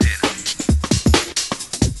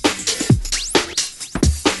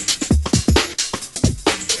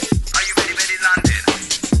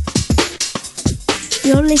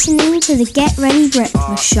listening to the Get Ready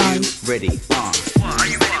Breakfast Show. Are you ready? Are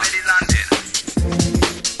you ready, London?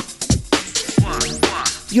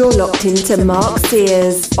 You're locked into Mark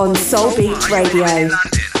Sears on Soul Beach Radio.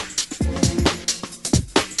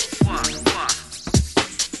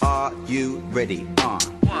 Are you ready?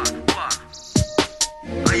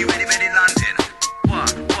 Are you ready, London?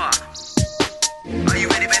 Are you ready, London? Are you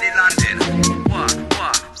ready, London?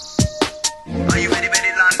 Are you ready,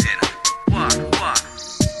 London?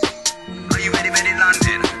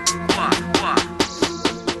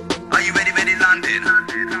 Are you ready, London?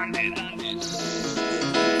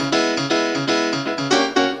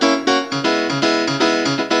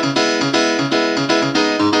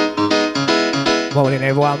 Morning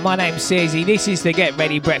everyone, my name's Searsy. This is the Get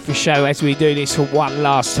Ready Breakfast Show as we do this for one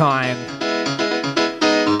last time.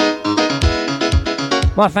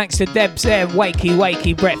 My thanks to Debs there,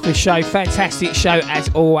 Wakey Breakfast Show. Fantastic show as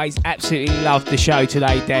always. Absolutely loved the show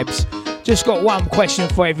today, Debs. Just got one question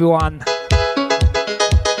for everyone.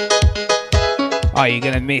 Are you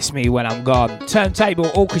going to miss me when I'm gone?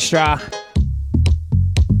 Turntable Orchestra.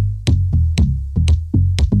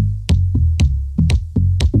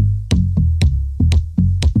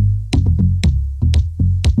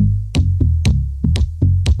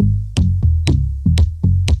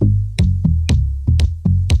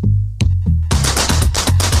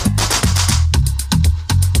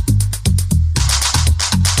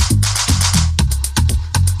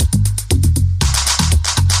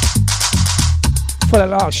 For the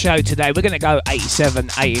last show today, we're going to go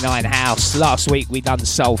 87, 89 house. Last week we done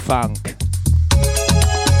soul funk.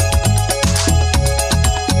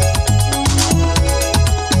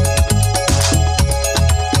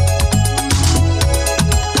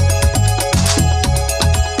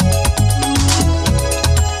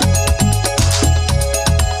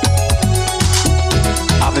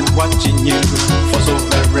 I've been watching you for so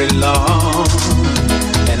very long,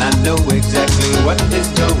 and I know exactly what is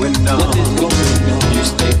going on. You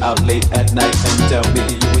stay out late at night and tell me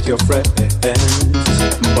you with your friends,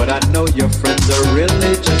 but I know your friends are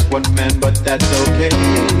really just one man, but that's okay,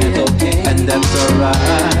 and that's alright,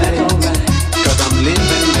 cause I'm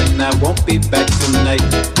leaving and I won't be back tonight.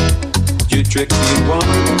 You tricked me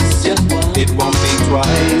once, it won't be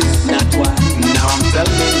twice, now I'm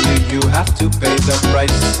telling you, you have to pay the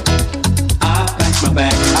price. I packed my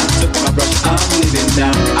bag, I took my brush, I'm leaving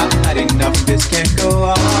now. I've had enough, this can't go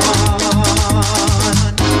on.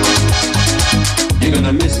 You're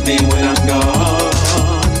gonna miss me when I'm gone.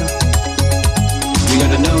 You're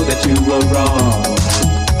gonna know that you were wrong.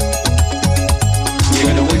 You're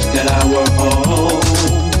gonna wish that I were home.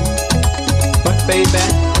 But baby,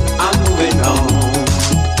 I'm moving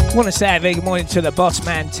on. I want to say a big morning to the boss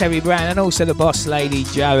man Terry Brown and also the boss lady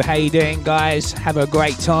Jo. How you doing, guys? Have a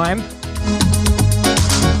great time.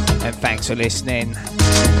 And thanks for listening.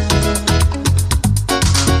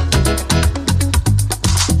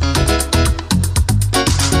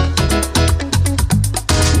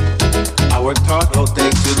 I worked hard all day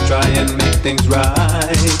to try and make things right.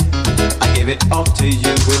 I gave it all to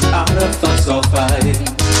you without a fuss or fight.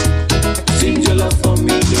 Seems your love for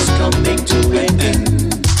me is coming to an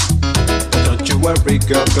end. But don't you worry,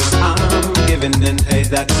 girl, cause I'm giving in. Hey,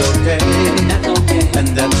 that's okay, and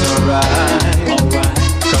that's alright.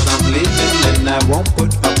 Cause I'm leaving and I won't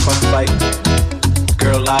put up a fight.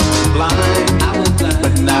 Girl, I was blind,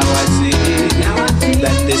 but now I see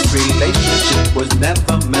that this relationship was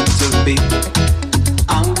never meant to be.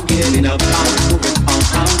 I'm getting up, I'm moving on,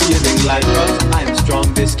 I'm living life, cause I'm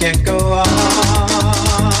strong, this can't go on.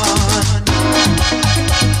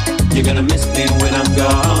 You're gonna miss me when I'm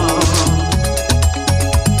gone.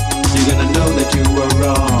 You're gonna know that you were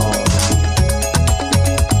wrong.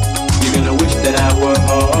 You're gonna wish that I were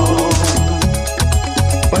home.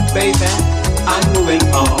 But baby, I'm moving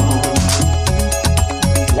on.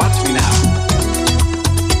 Watch me now.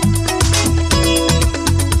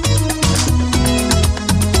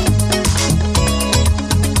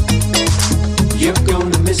 You're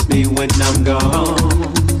gonna miss me when I'm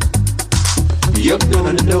gone. You're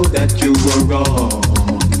gonna know that you were wrong.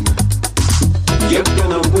 You're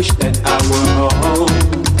gonna wish that I were home.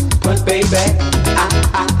 But baby,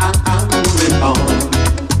 I'm moving on.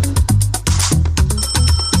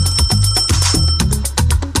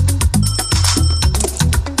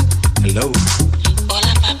 Hello.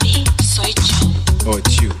 Hola papi, soy yo. Oh,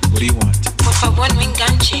 it's you. What do you want? Por favor, no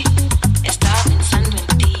enganche. Estaba pensando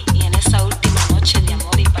en ti y en esa última noche de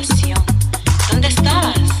amor y pasión. ¿Dónde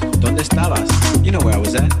estabas? ¿Dónde estabas? You know where I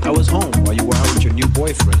was at. I was home while you were out with your new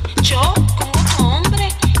boyfriend. ¿Yo? ¿Con otro hombre?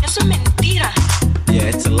 Eso es mentira. Yeah,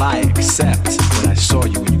 it's a lie, except when I saw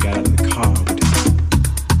you when you got out of the car with him.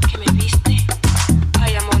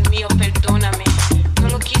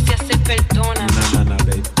 perdóname. No,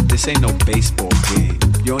 babe. This ain't no baseball game.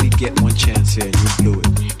 You only get one chance here and you blew it.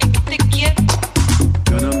 Es que te quiero.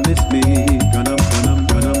 Gonna miss me, gonna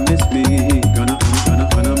miss me, gonna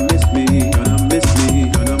miss me, gonna miss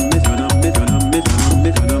me, gonna miss me,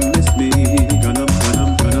 gonna miss me, gonna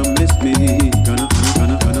miss me, gonna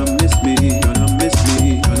miss me, gonna miss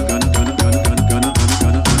me,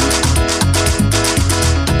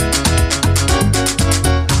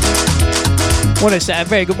 Want to say a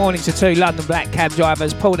very good morning to two London black cab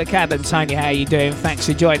drivers, Paul the Cab and Tony. How you doing? Thanks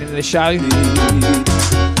for joining the show.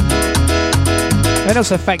 And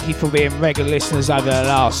also thank you for being regular listeners over the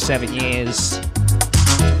last 7 years.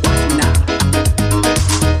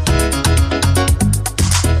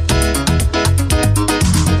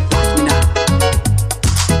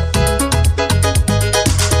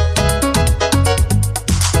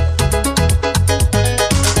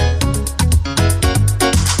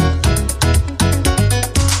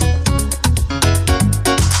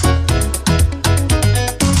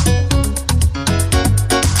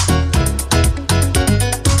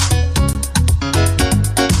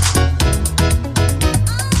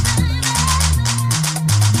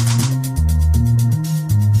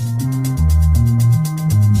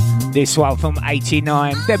 This one from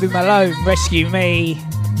 89, Debbie Malone, Rescue Me.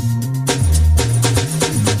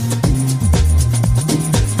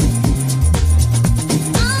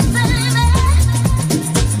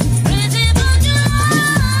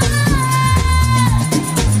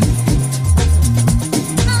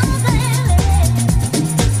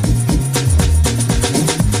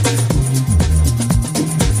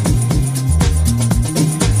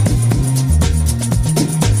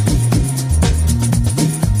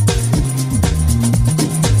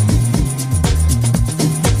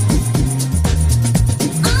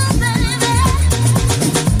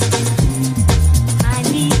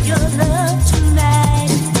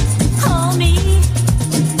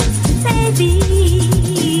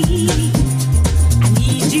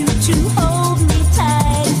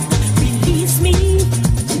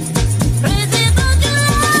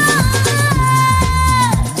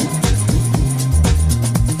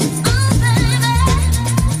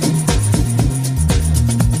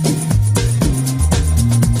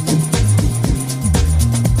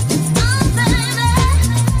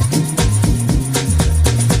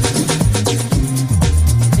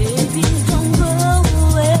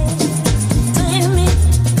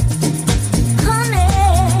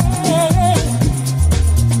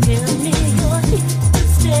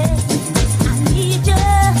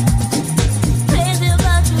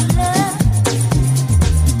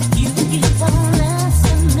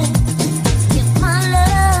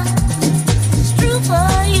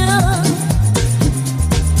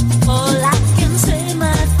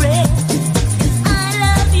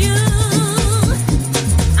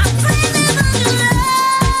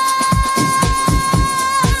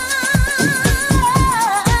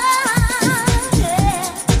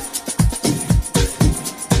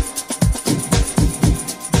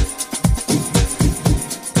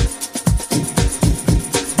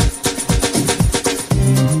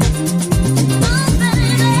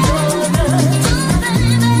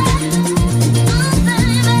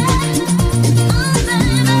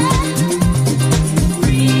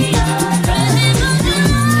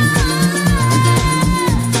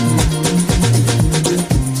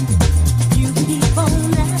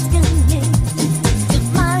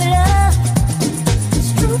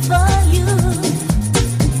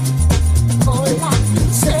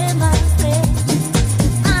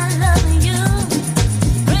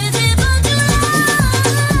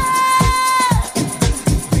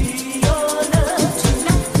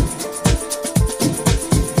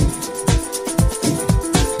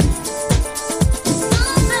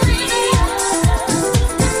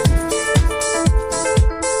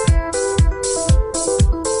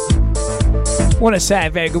 Want to say a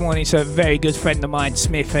very good morning to a very good friend of mine,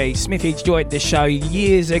 Smithy. Smithy joined the show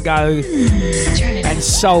years ago, and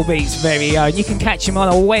Soul Beat's very own. You can catch him on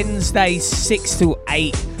a Wednesday, 6 to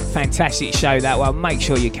 8. Fantastic show, that one. Make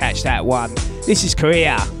sure you catch that one. This is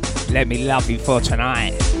Korea. Let me love you for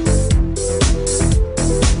tonight.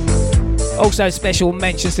 Also, special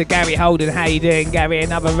mentions to Gary Holden. How you doing, Gary?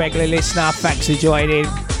 Another regular listener. Thanks for joining.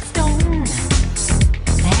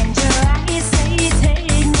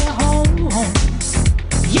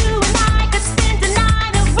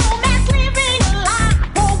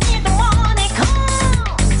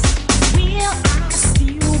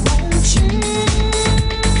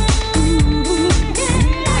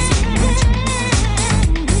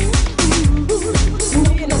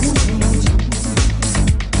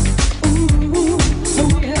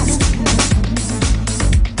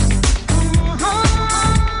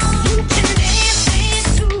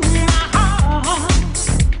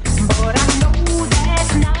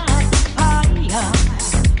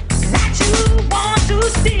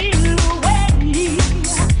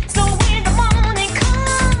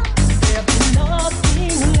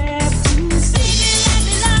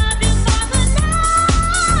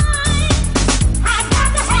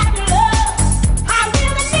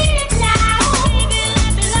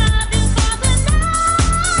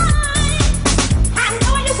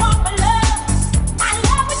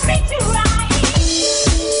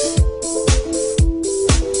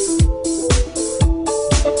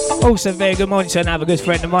 Also, very good morning to another good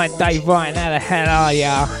friend of mine, Dave Ryan. How the hell are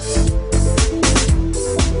ya?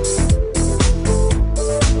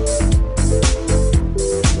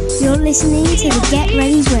 You're listening to the Get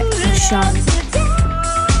Ready Breakfast Show.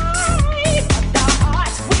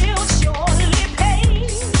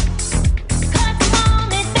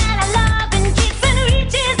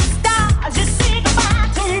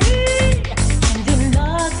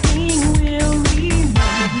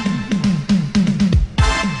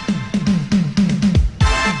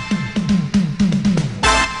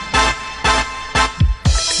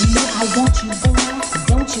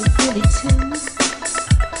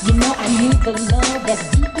 The love that's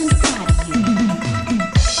deep inside of you.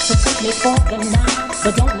 So take me for the night,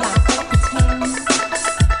 but don't lock up the time.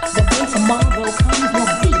 But when tomorrow comes, we'll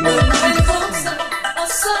be when folks are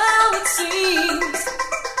so it seems.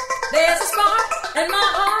 There's a spark, and my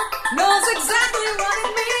heart knows exactly what it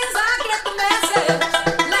means. I get the message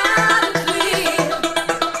loud and clear.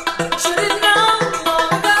 Should have known long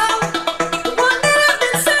ago, the one that I've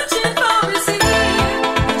been searching for is here,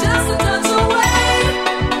 just a touch away.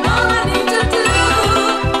 All I need to do,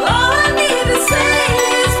 all I need to say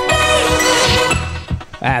is,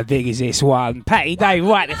 baby. How big is this one? Patty Day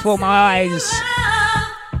right before my eyes.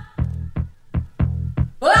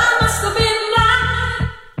 Well, I must have been blind.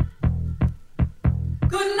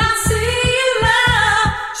 Could not see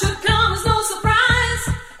love should come as no surprise.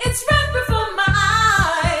 It's right before my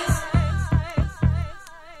eyes.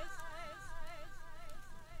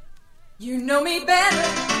 You know me better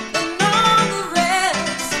than all the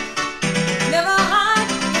rest. Never hide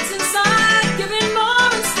what's inside, giving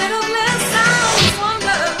more instead of less. I always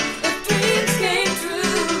wonder if dreams came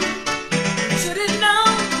true. Should have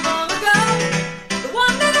known long ago. The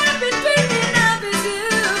one that I've been dreaming of is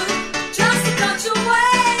you. Just a touch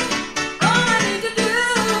away. All I need to do,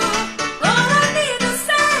 all I need to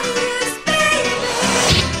say is, baby,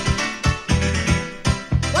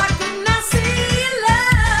 why couldn't I see your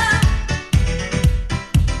love?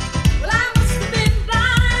 Well, I must have been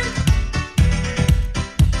blind.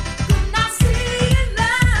 Couldn't I see your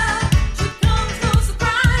love? Should come as no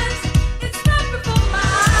surprise. It's right before my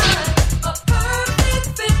eyes. A perfect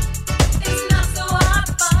fit is not so hard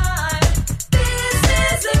to find. This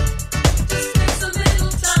is it. Just takes a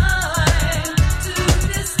little time to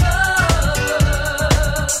discover.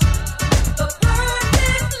 The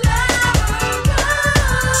perfect lover.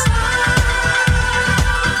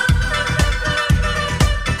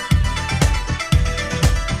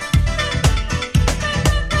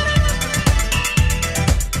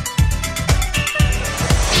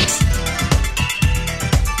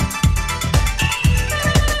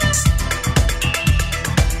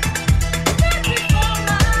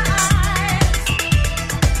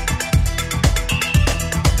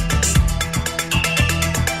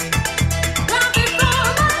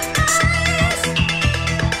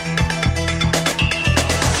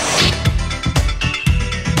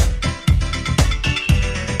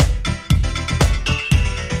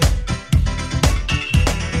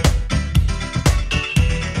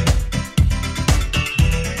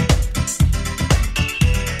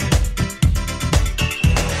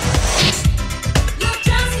 You're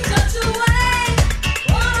just a touch away.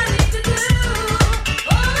 All I need to do,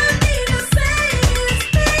 all I need to say is,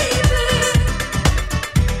 baby,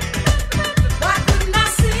 why couldn't I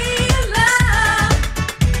see your love?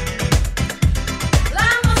 Well,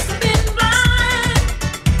 I must have been blind.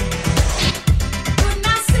 Couldn't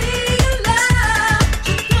I see your love?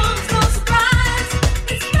 Should come as no surprise.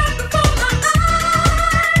 It's right before my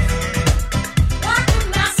eyes. Why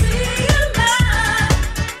couldn't I see your love?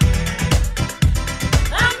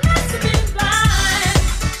 I must have been blind.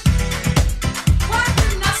 Why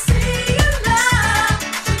couldn't I see your love?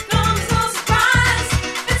 Should come as no surprise.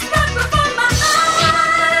 It's right before my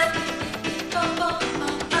eyes.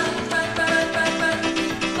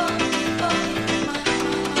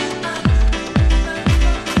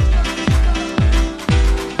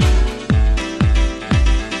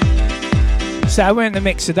 So we're in the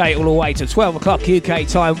mix today all the way to 12 o'clock UK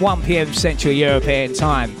time, 1 p.m. Central European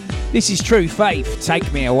time. This is True Faith,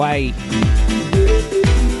 Take Me Away.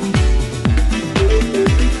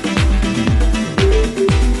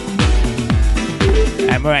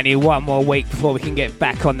 And we're only one more week before we can get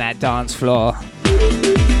back on that dance floor.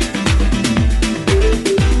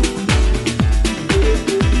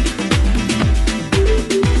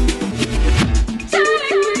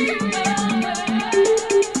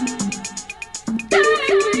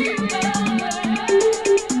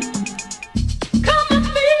 Come with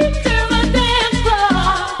me to the dance floor,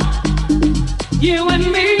 you and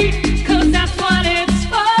me, 'cause that's what it's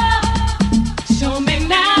for. Show me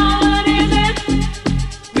now.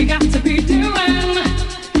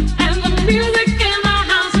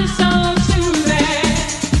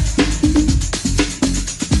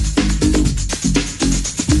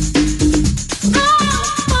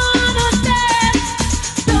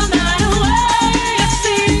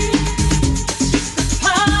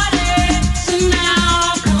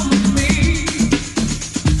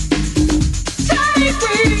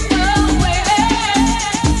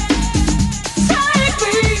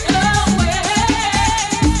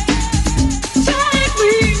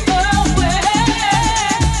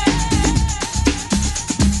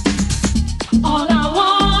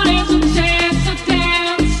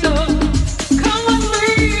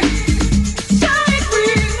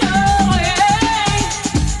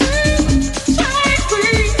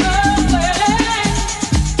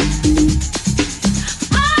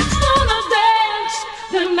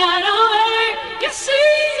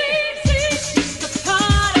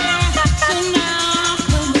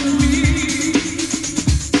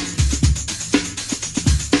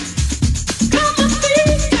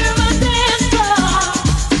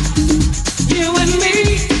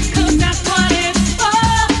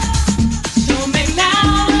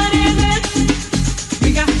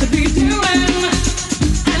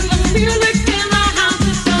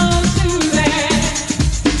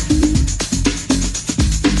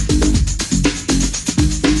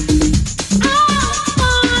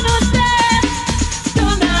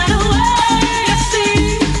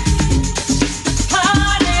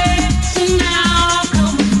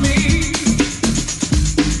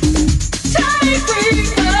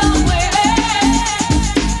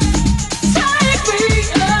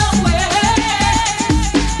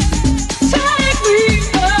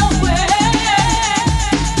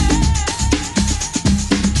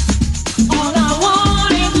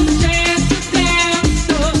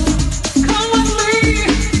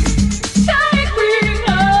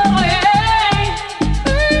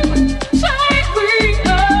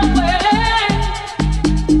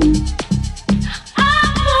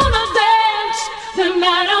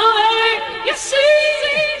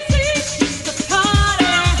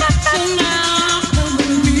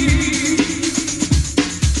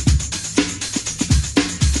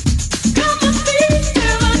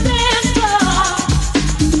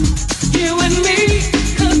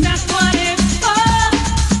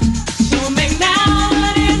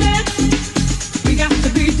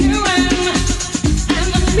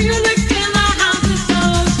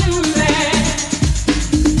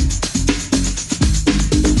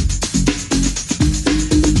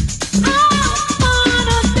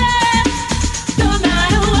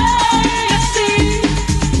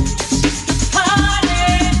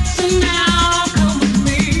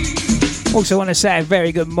 Also want to say a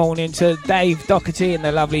very good morning to Dave Doherty and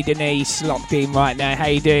the lovely Denise locked in right now. How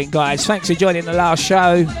you doing, guys? Thanks for joining the last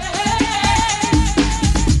show.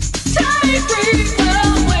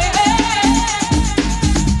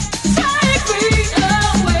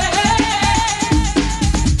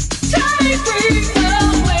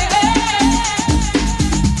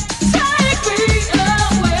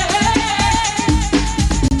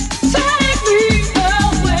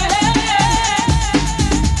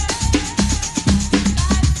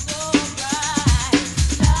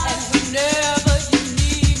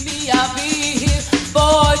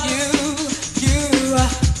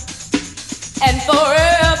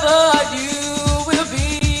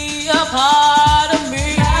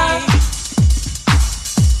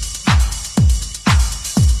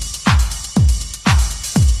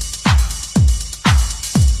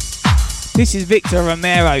 This is Victor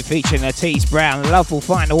Romero featuring Otis Brown. Love will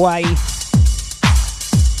find a way.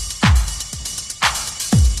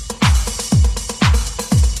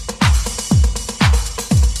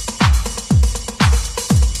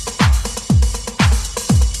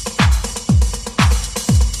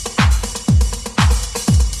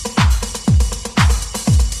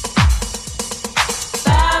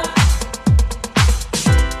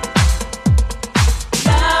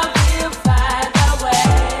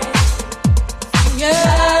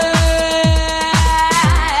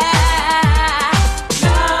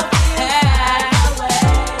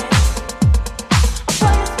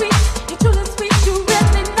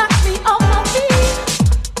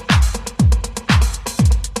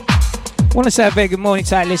 I want to say a very good morning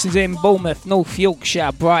to our listeners in Bournemouth, North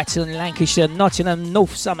Yorkshire, Brighton, Lancashire, Nottingham,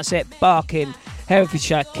 North Somerset, Barking,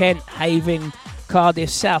 Herefordshire, Kent, Haven, Cardiff,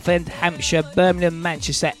 Southend, Hampshire, Birmingham,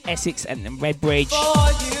 Manchester, Essex and Redbridge.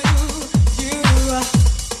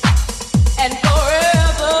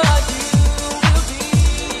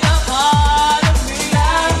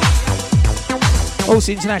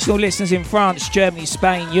 Also international listeners in France, Germany,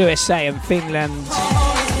 Spain, USA and Finland.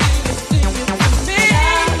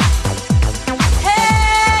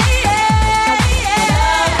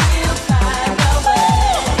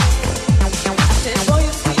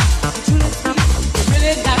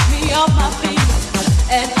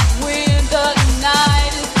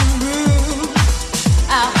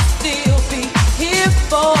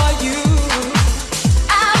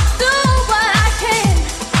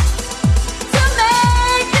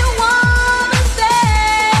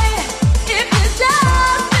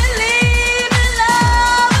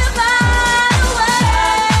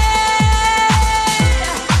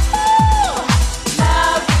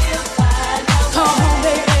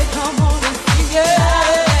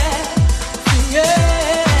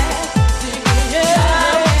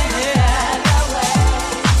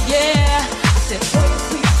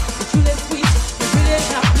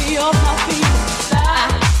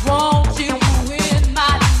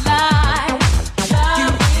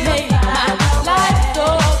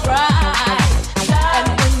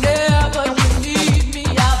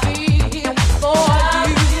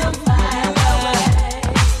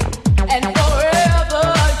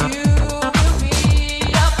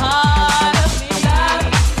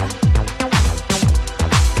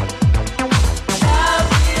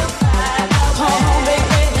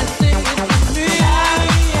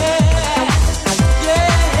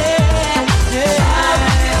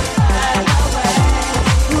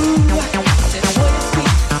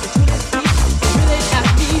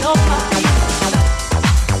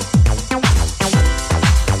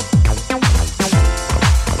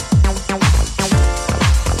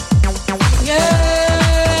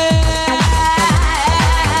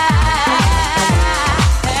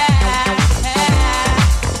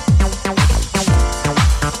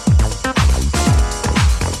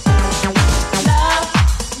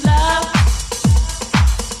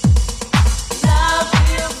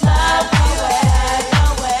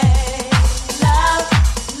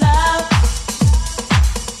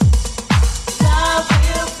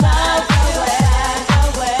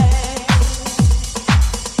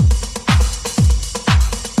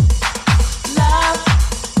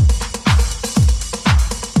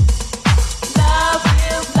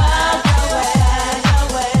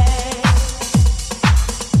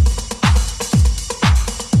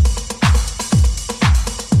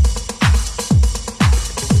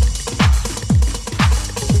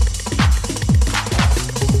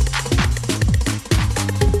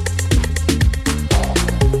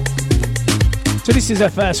 So this is the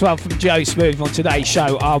first one from Joe Smooth on today's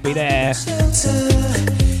show, I'll Be There.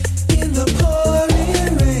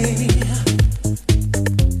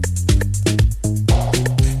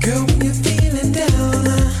 Girl, when you're feeling down,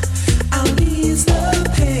 I'll ease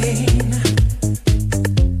the pain.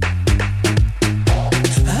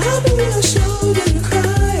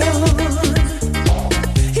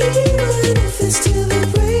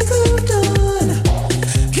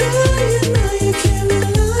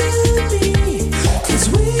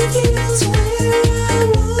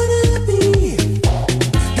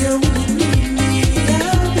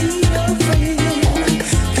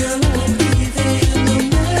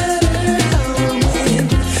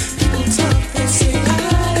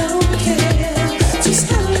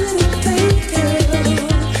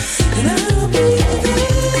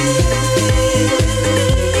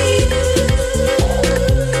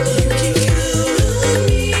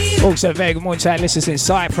 Also, very good morning to our listeners in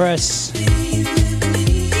Cyprus.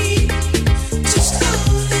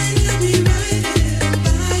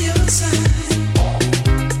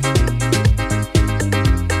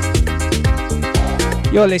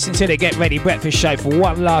 You're listening to the Get Ready Breakfast Show for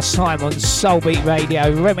one last time on Soulbeat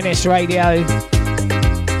Radio, Reminisce Radio.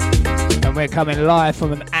 And we're coming live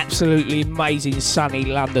from an absolutely amazing sunny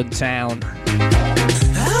London town.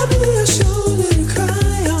 I'll be your shoulder to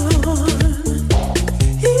cry on,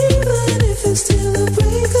 even if it's till the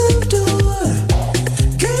break of dawn.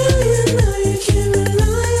 Girl, you know you can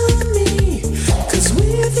rely on me, 'cause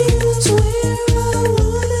with you's where I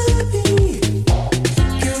wanna be.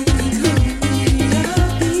 You can call me,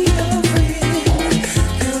 I'll be your friend.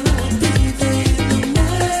 Girl, I'll be there no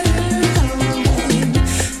matter how long.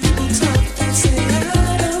 People talk, they say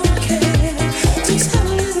I don't care, just how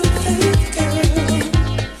little faith, girl.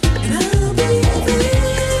 And I'll be there.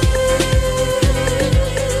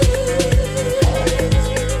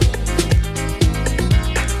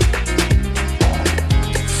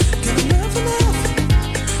 Give 'em rough enough,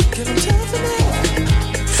 give 'em tough enough,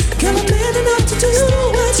 give 'em man enough to do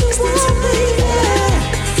what you want, baby.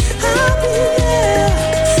 I'll be there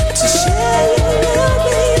to share your love,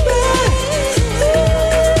 baby.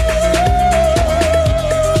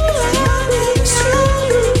 I'll be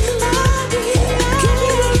strong, I'll be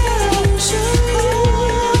girl,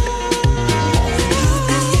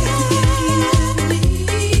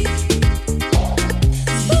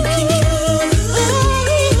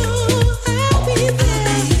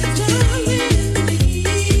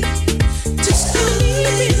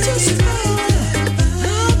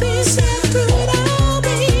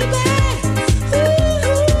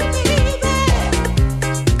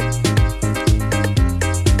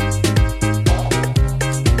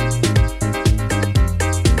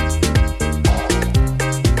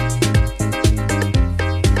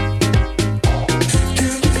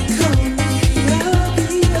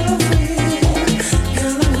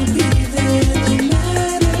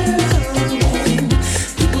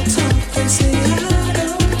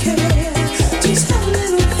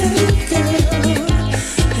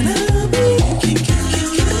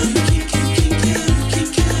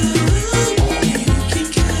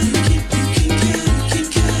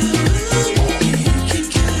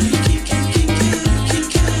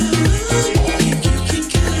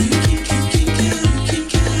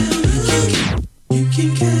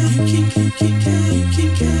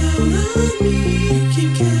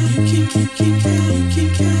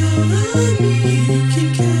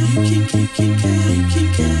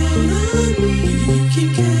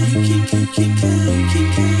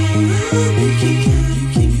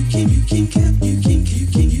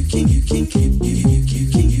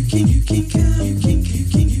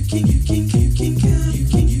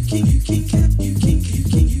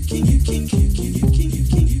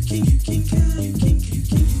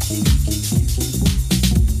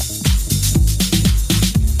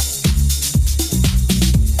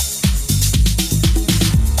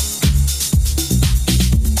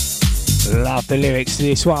 Love the lyrics to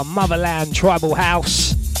this one, Motherland Tribal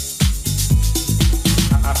House.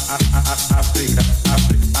 Africa, Africa,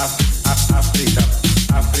 Africa, Africa,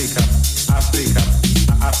 Africa, Africa,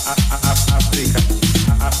 Africa,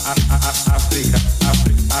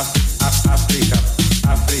 Africa,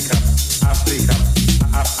 Africa, Africa,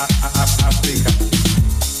 Africa.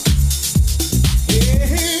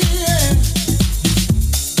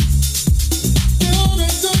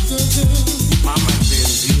 Mama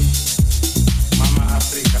Benji, Mama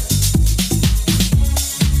Africa.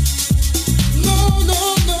 No, no,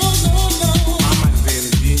 no, no, no. Mama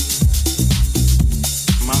Benji,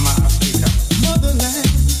 Mama Africa.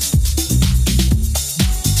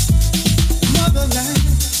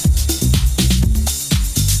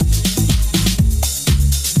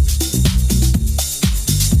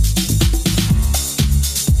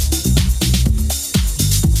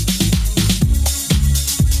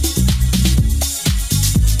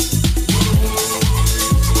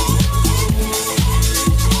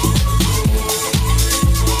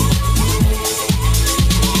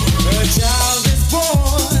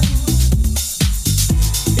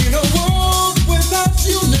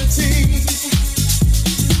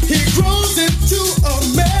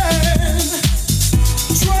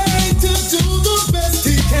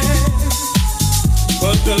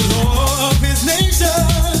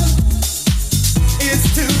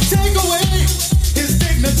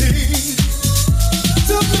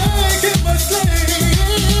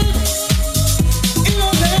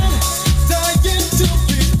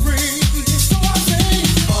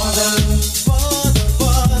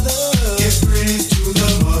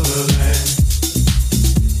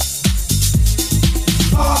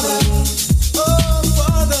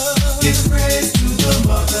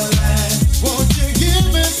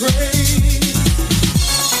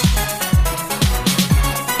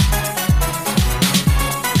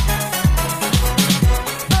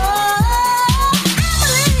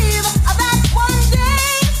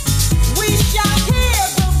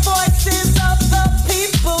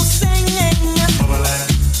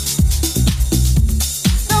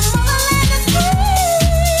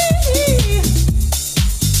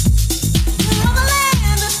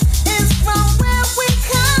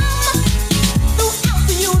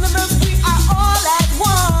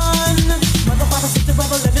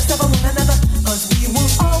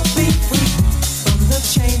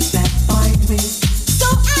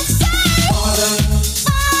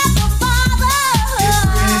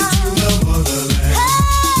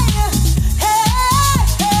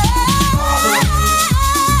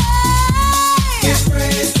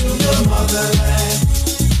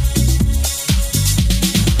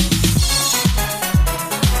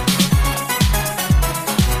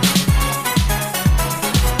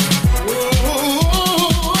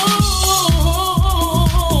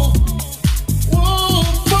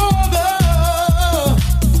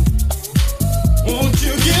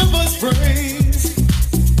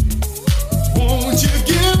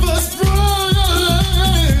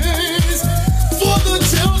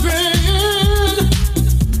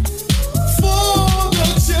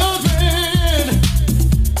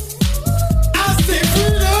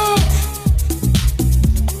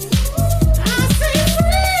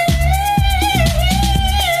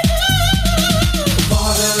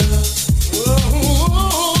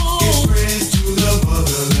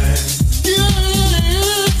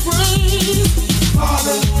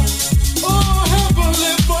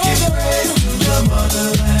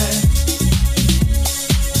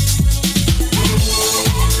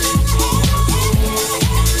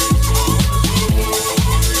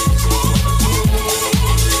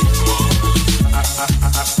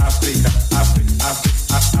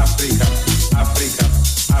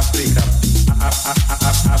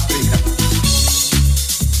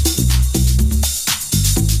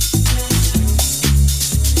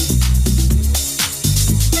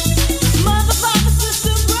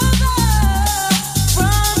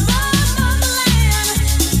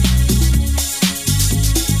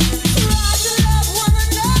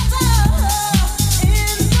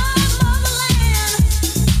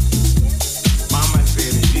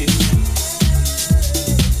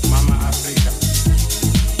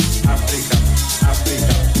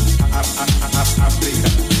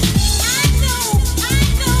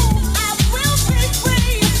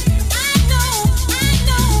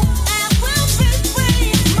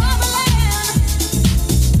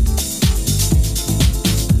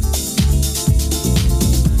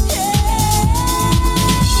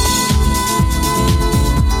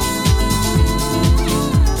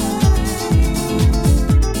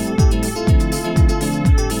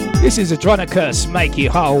 This is Adronicus, Make You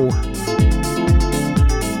Whole.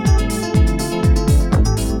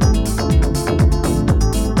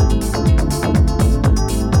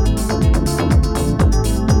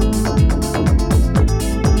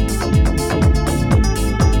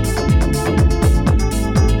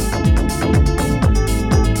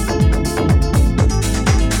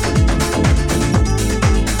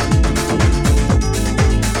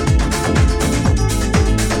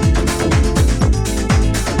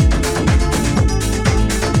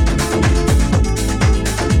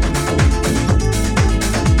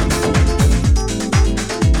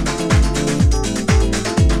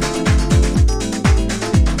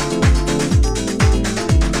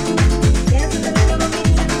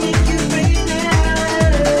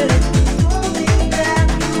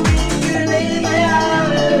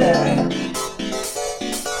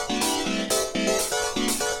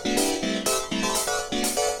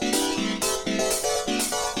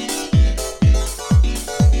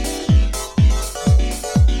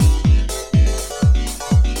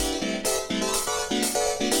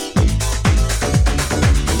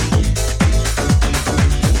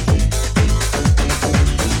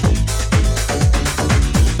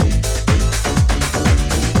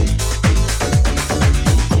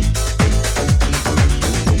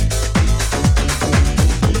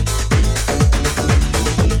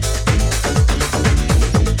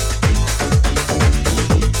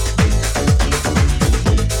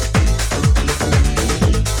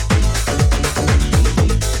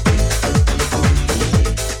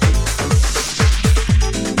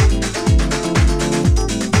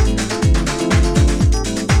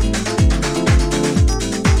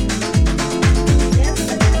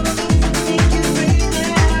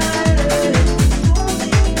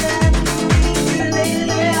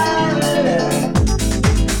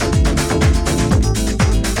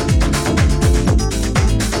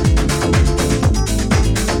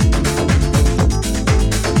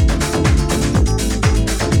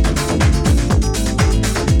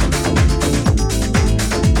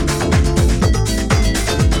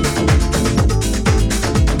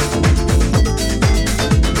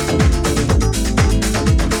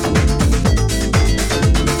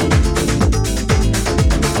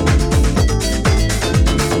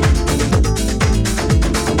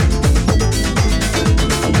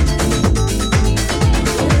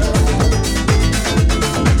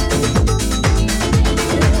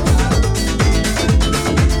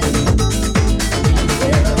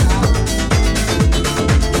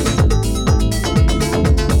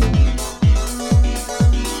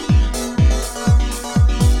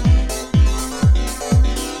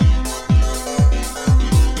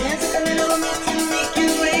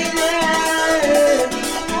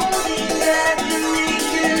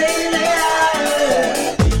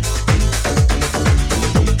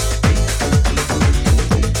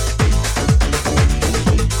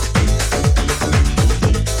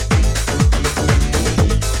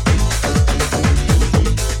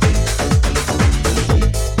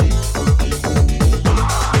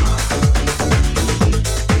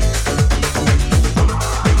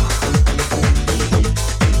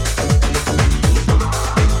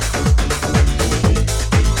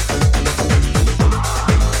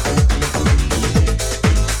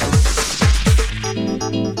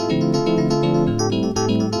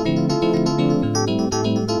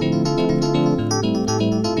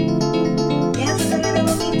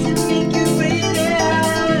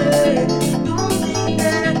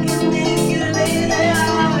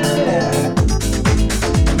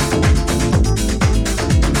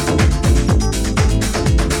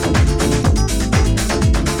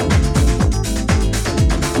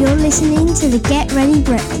 listening to the Get Ready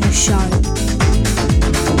Breakfast Show.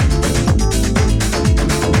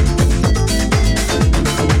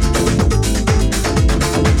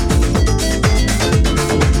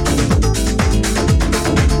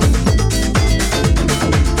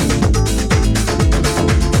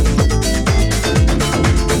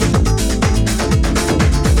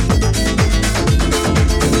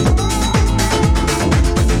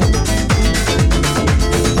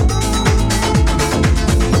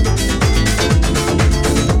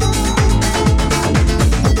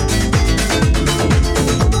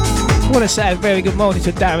 I want to say a very good morning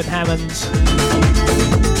to Darren Hammonds.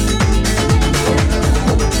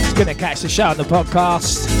 He's going to catch the show on the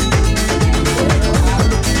podcast.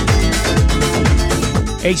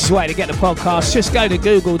 Easiest way to get the podcast, just go to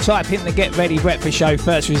Google, type in the Get Ready Breakfast Show.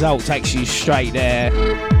 First result takes you straight there.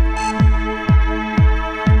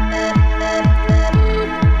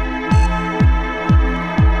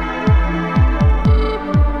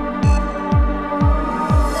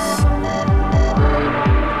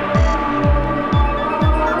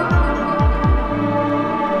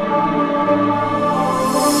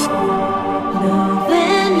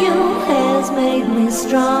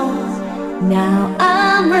 Now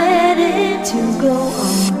I'm ready to go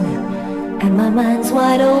on, and my mind's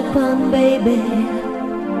wide open, baby.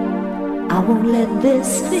 I won't let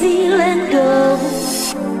this feeling go.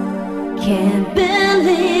 Can't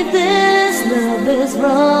believe this love is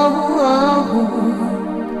wrong.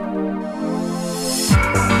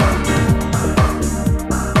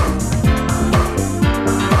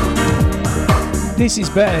 This is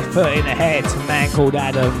Barefoot in the Head, a man called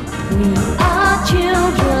Adam. We are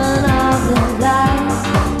children of the light,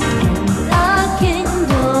 and our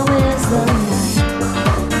kingdom is the night.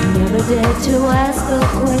 Never dared to ask a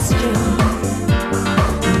question.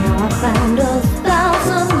 Now I found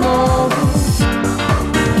 1,000 more.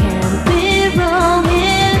 Can't be wrong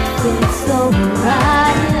if it's so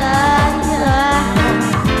right.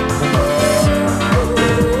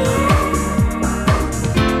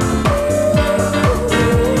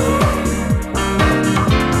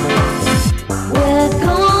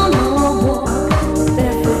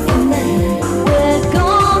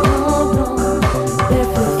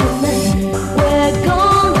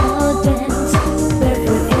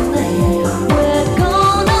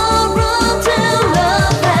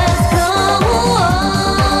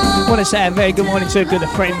 I say a very good morning to a good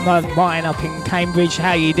friend of mine up in Cambridge.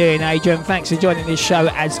 How you doing, Adrian? Thanks for joining this show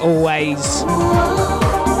as always.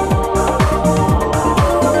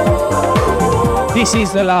 This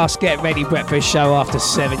is the last Get Ready Breakfast show after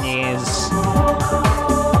 7 years.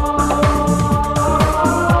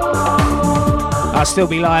 I'll still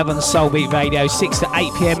be live on Soulbeat Radio 6 to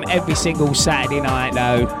 8 p.m. every single Saturday night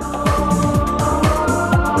though.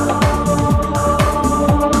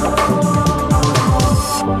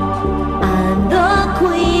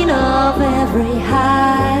 Every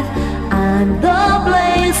hive, I'm the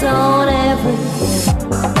blaze on every hill.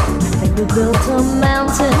 I think we built a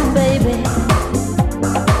mountain, baby,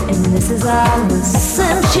 and this is our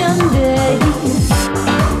ascension day.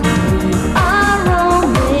 We are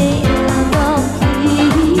only in the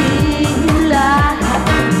light.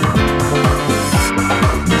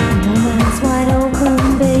 My mind's wide open,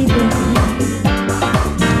 baby.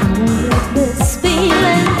 I won't let this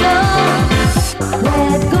feeling go.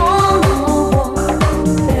 Let go.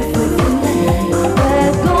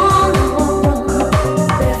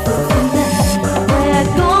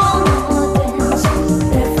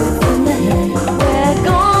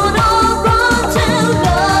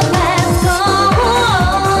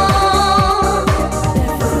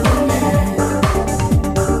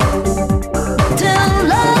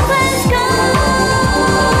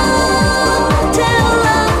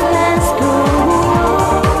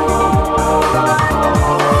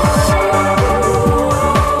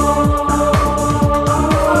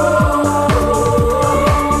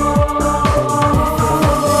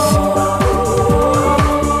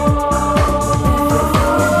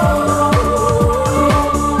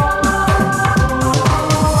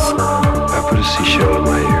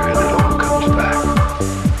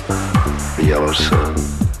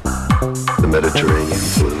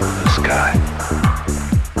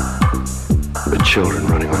 Children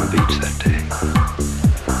running on the beach that day.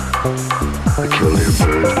 The killdeer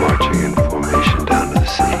birds marching in formation down to the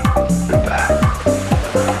sea and back.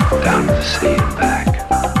 Down to the sea and back.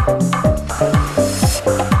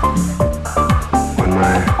 When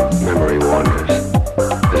my memory wanders,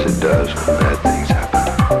 as it does when bad things happen,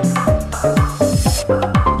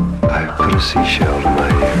 I put a seashell to my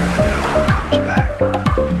ear and it all comes back.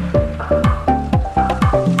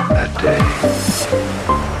 That day,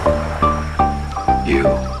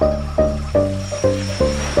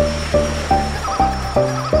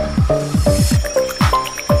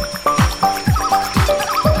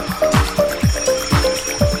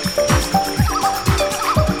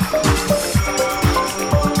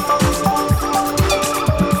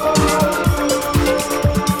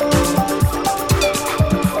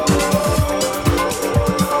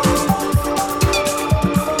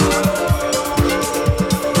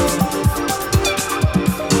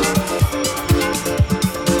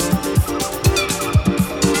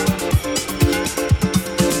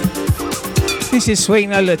 This is Swing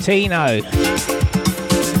Latino.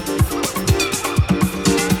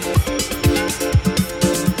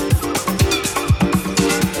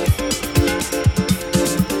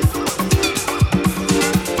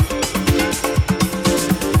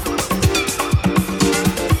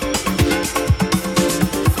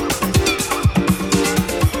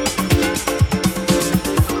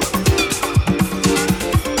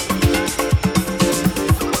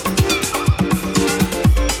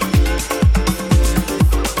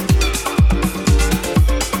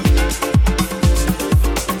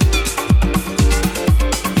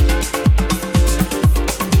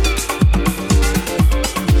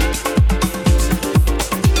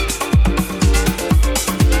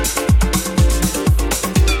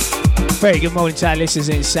 Very good morning to our listeners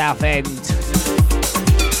in Southend.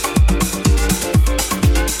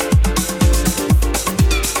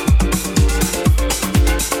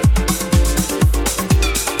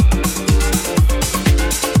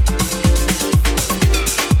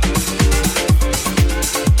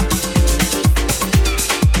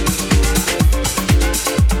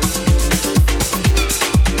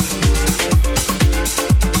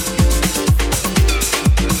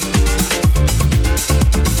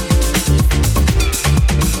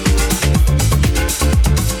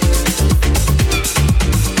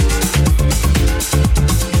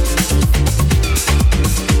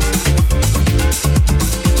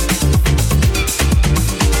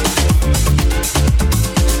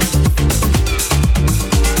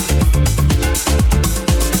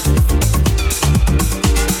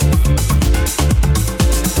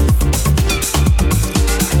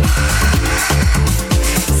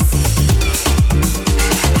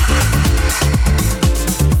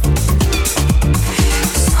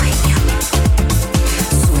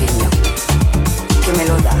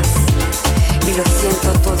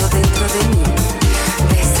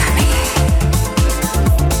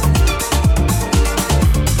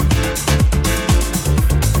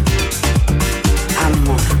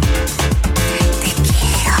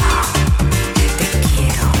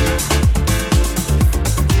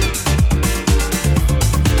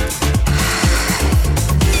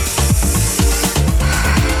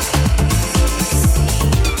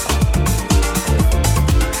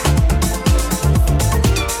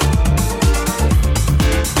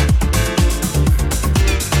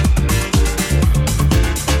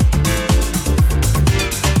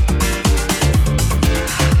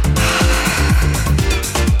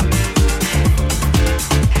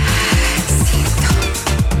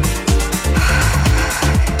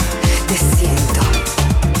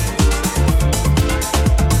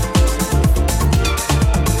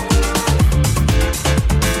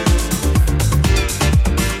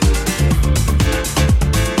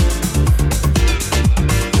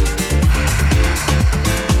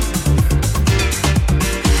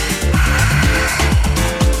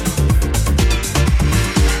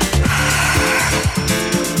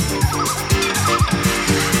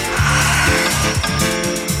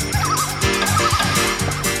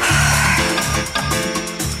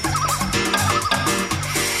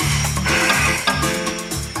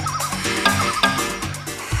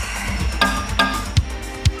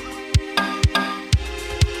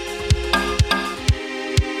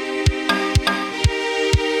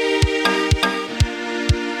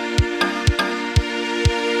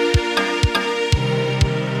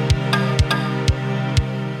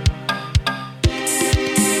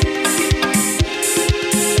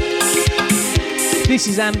 This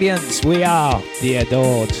is Ambience. We are the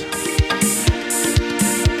Adored.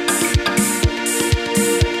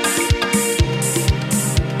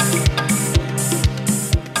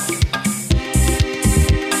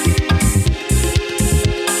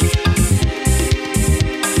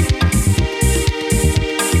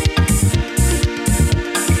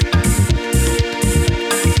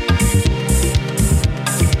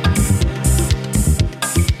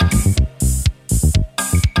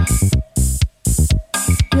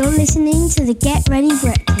 You're listening to the Get Ready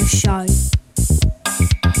Breakfast Show.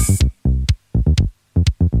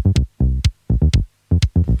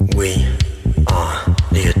 We are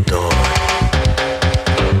the Adored.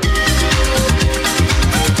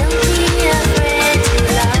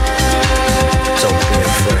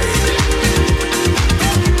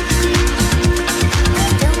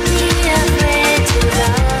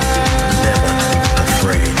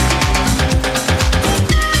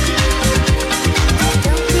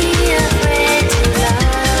 Don't be afraid to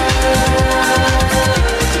love.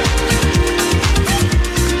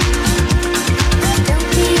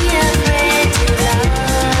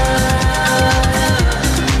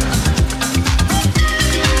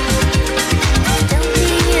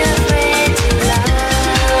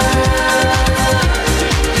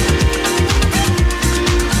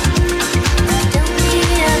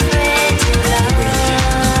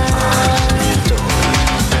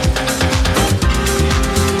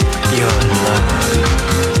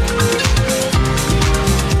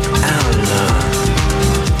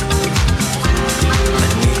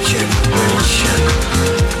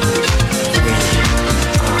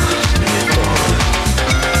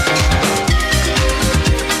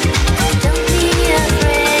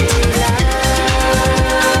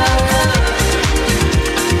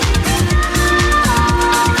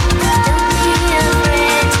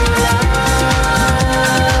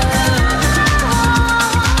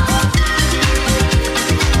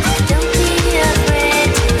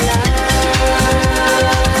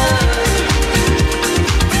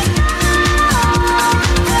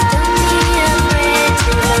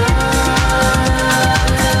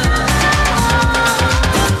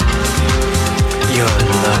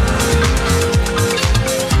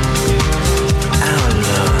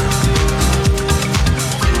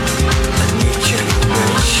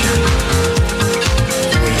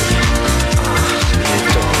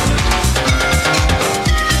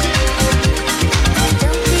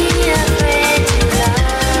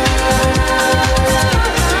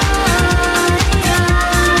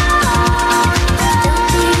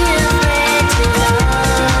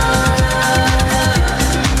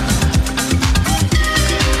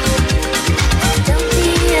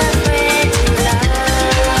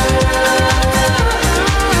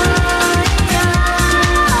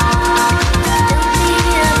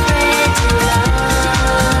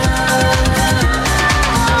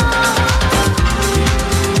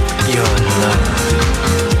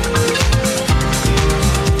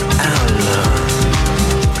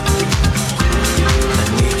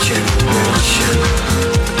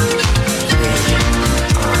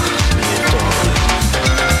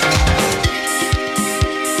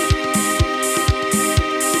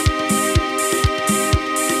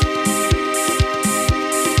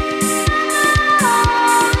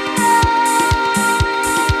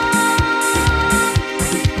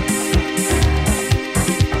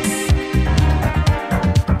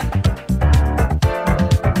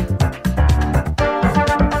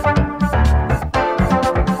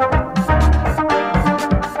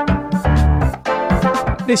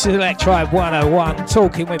 This is Electribe 101,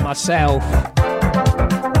 talking with myself.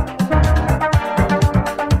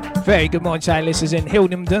 Very good morning, saying this is in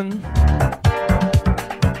Hildington.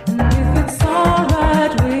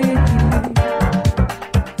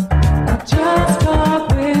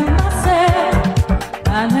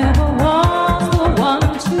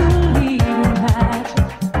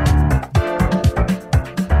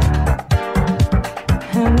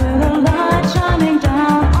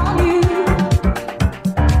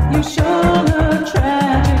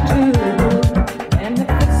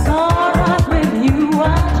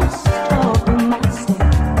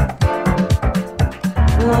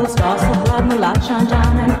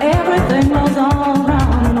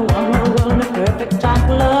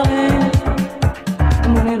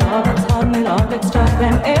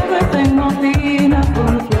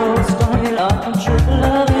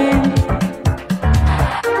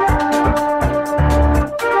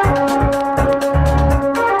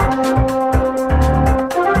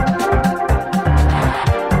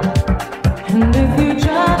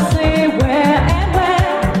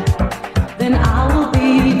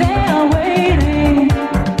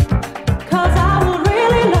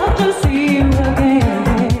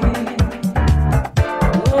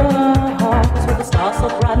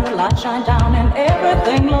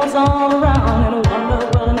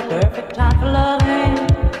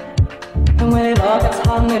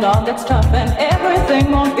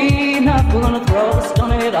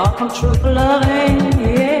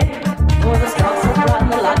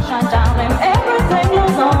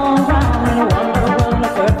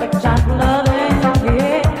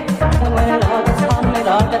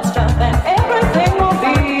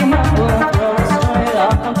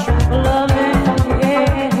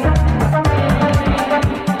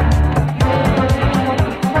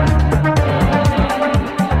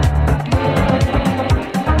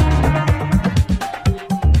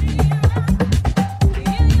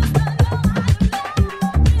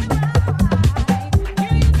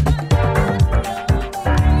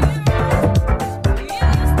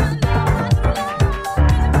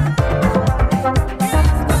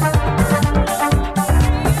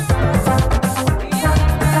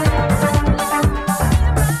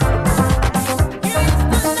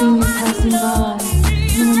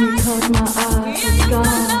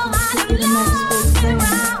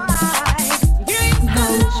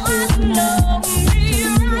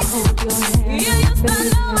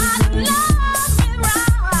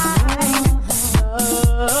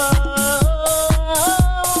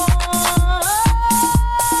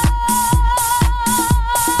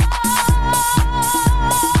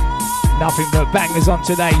 Bangers on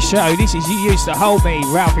today's show. This is You Used to Hold Me,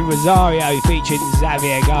 Ralphie Rosario featuring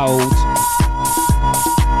Xavier Gold.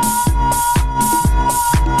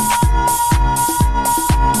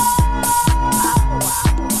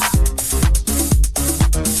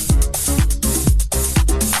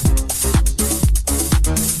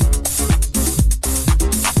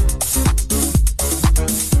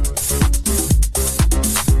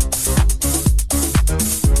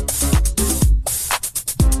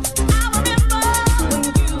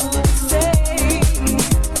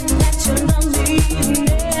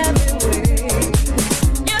 Everywhere.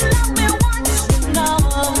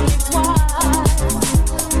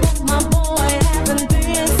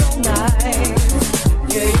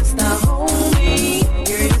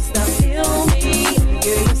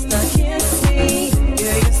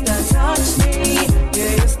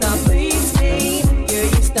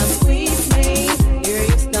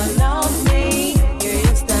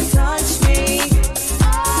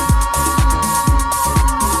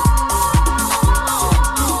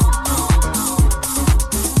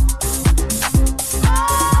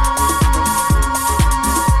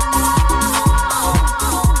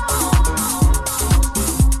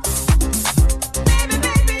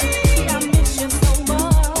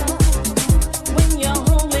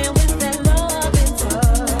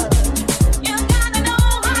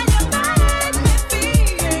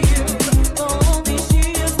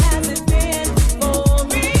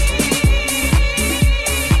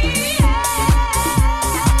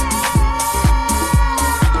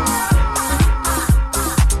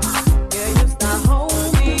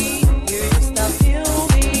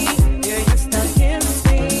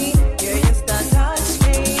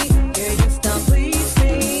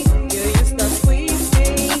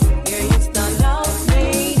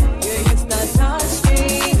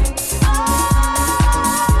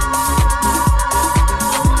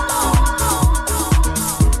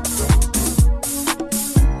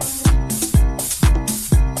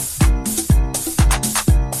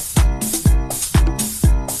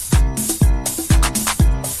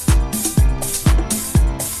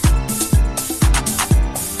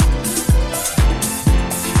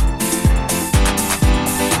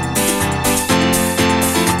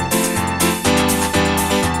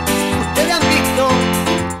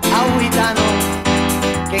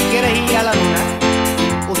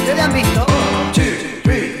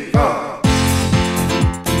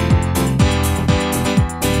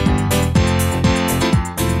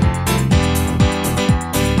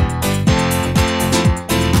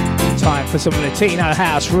 for some Latino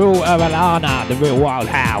house, Real Avalana, the Real Wild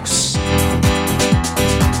House.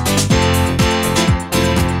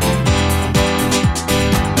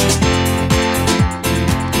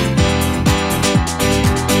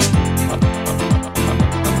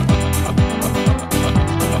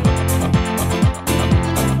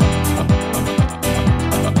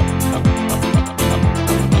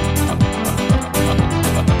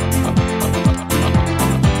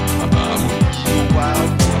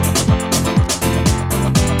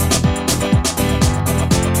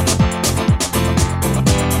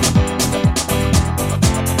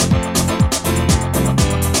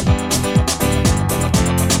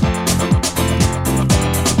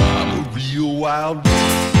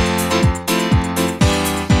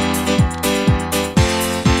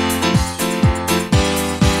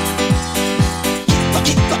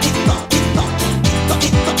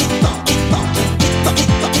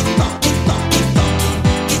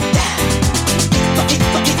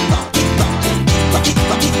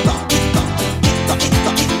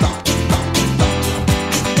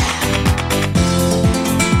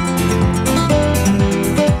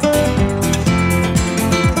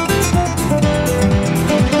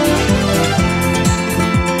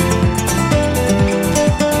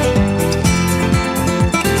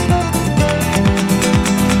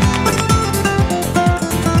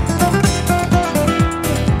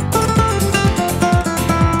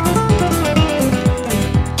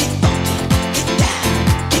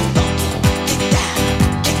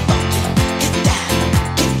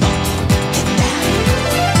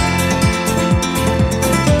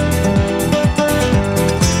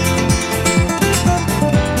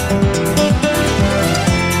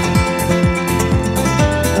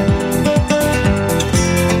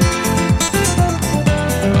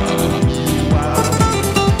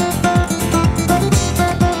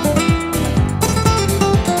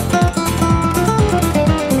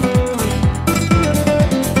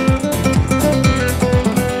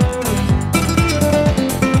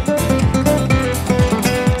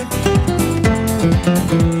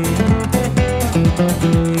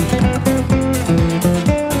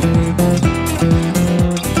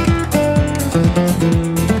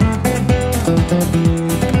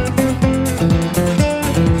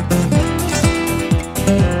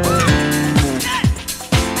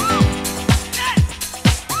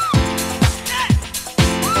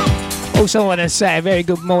 Also want to say a very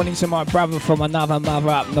good morning to my brother from another mother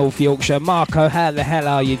up North Yorkshire. Marco, how the hell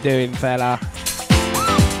are you doing, fella?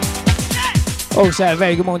 Also a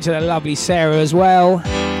very good morning to the lovely Sarah as well.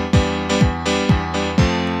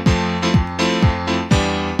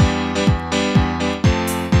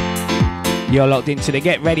 You're locked into the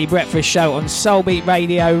Get Ready Breakfast Show on Soulbeat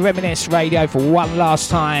Radio, Reminisce Radio for one last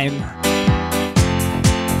time.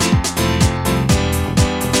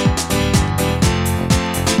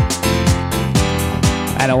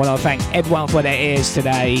 And I want to thank everyone for their ears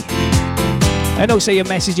today. And also your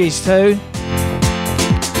messages too.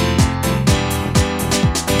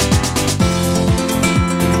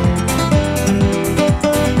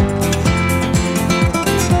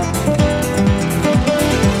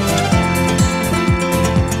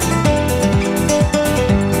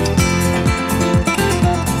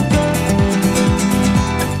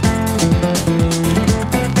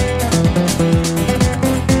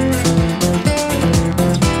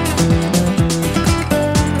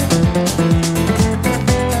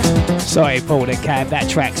 Sorry, Paul the Cab, that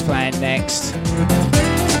track's playing next.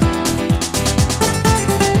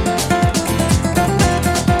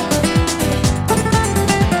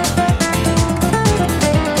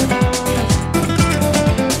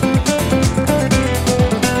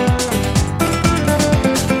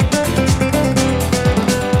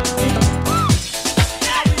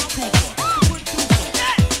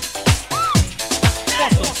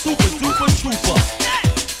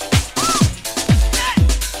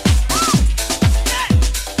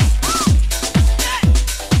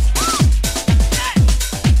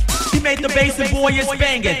 Boy is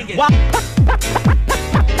banging. Wow.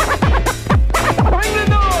 Bring the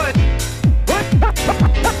noise.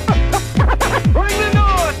 Bring the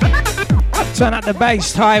noise. Turn up the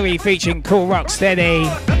bass, Tyree featuring Cool Rock Steady.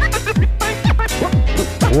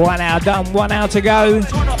 1 hour done, 1 hour to go.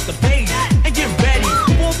 Turn up the bass and get ready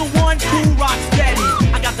for the one Cool Rock Steady.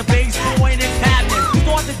 I got the bass going and it's happening.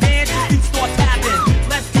 Start to dance, you start tapping.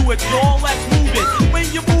 Let's do it, y'all. Let's move it. When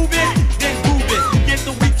you move it, then move it. Get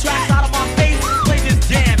the weak tracks out of my face. Play this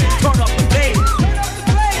jam and turn up the bass. Turn up the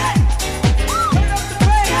bass. Turn up the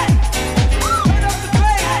bass. Turn up the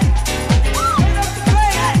bass. Turn up the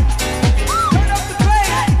bass. Turn up the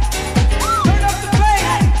bass. Turn up the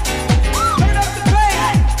bass. Turn up the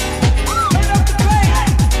bass.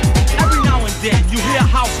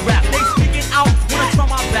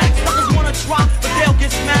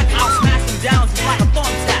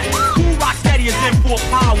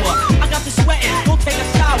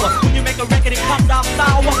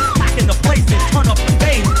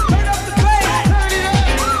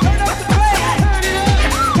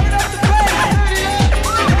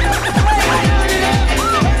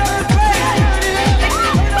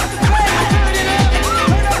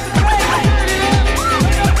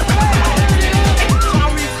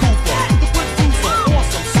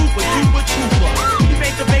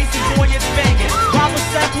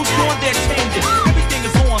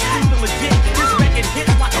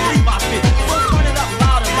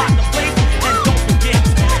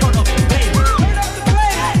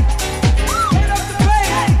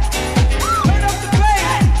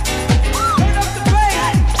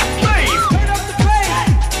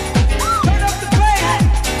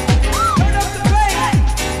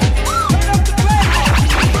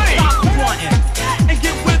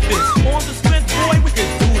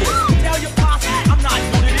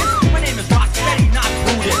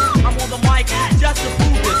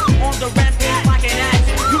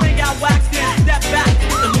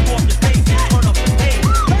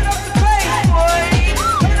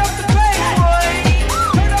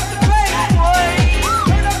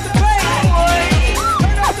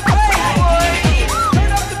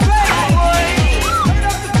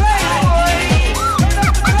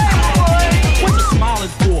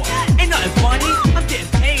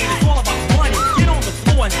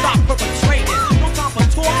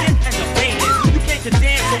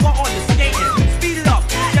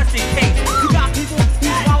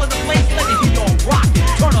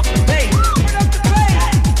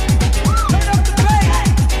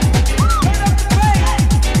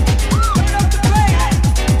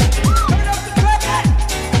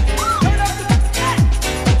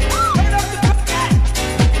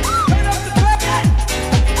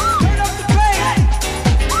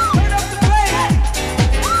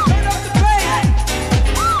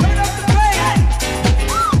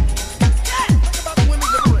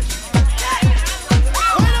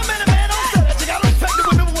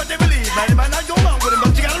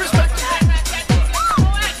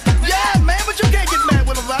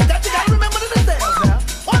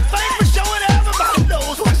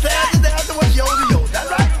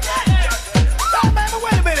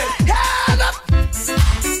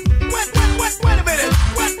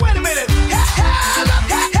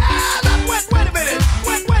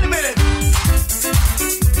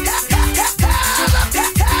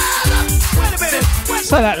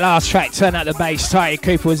 So that last track, Turn Up the Bass, Tiny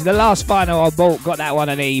Cooper, was the last vinyl I bought. Got that one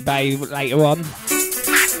on eBay later on.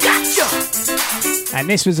 And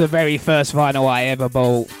this was the very first vinyl I ever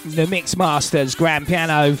bought. The Mix Masters Grand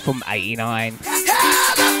Piano from '89.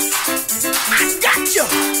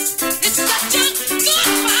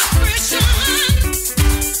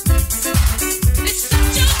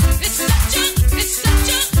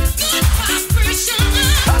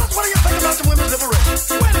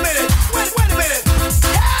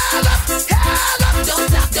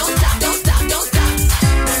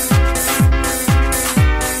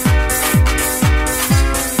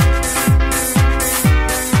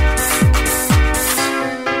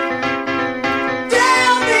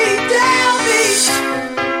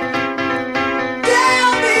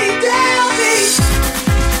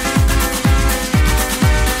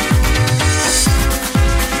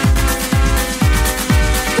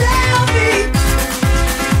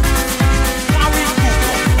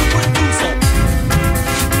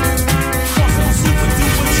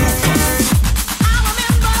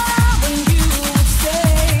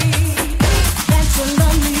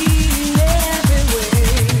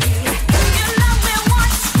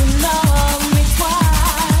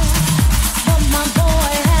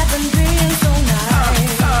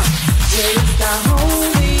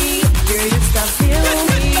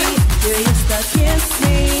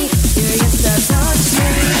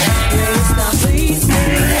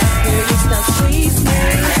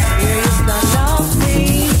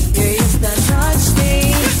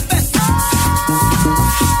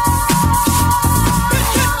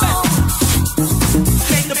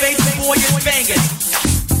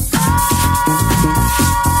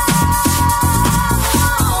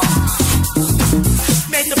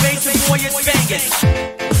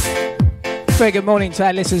 Very good morning to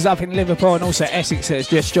our listeners up in Liverpool and also Essex that has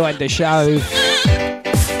just joined the show.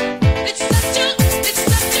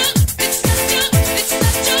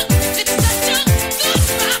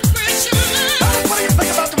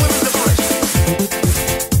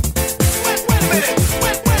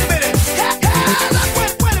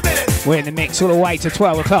 We're in the mix all the way to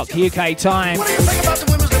 12 o'clock UK time.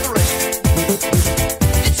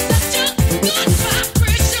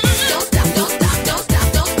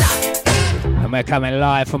 And we're coming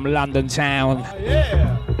live from London town. Oh,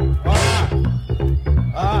 yeah.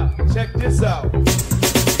 All right. Check this out.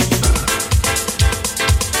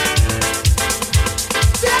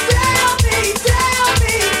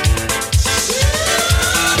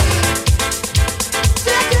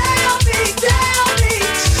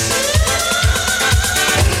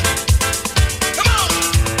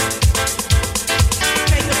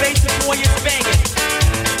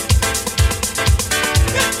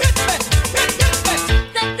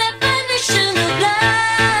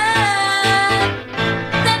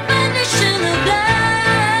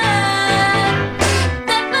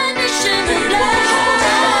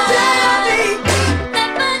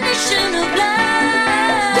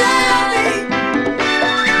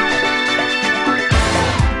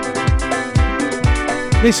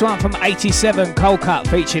 This one from '87, Cold Cut,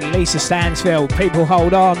 featuring Lisa Stansfield. People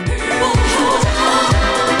hold on.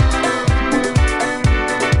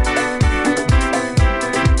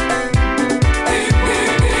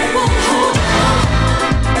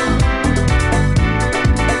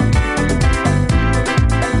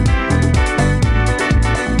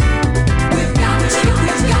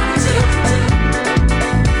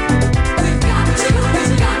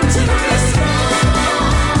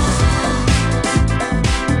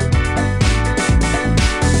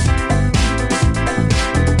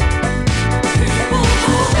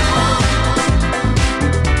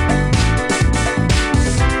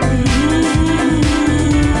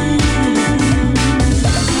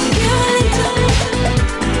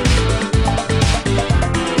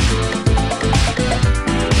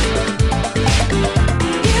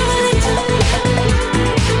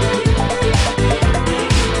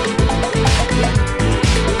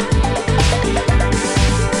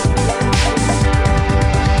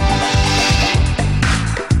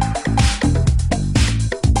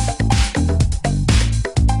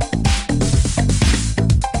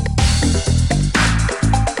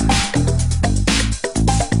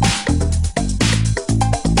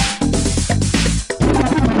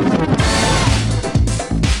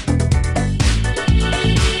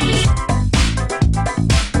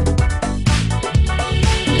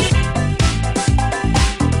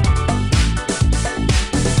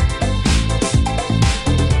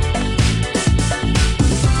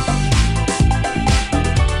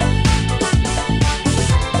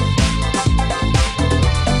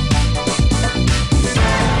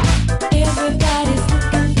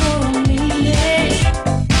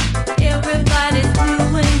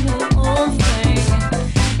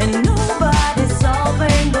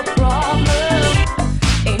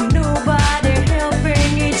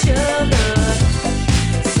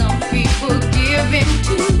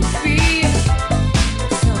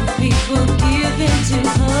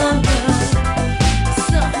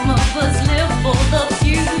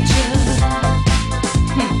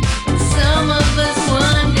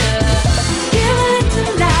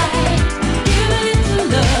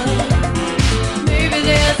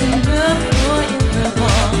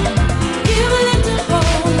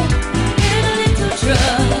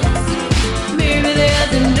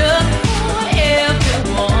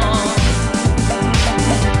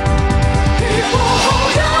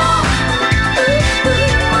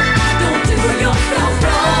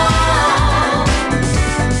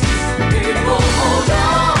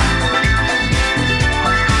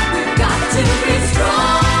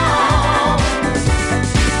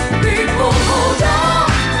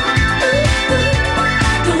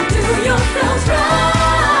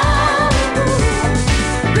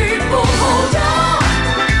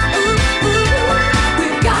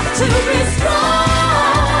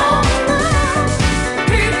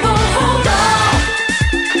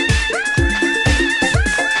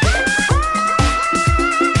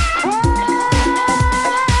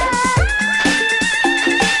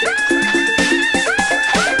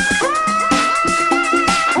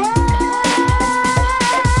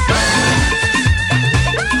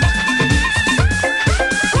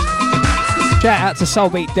 Shout out to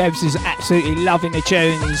Soulbeat Debs, who's absolutely loving the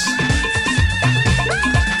tunes.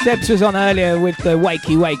 Debs was on earlier with the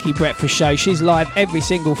Wakey Wakey Breakfast Show. She's live every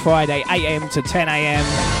single Friday, 8 a.m. to 10 a.m.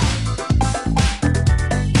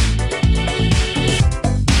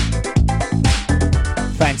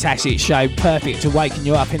 Fantastic show, perfect to waken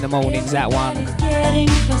you up in the mornings, that one. Getting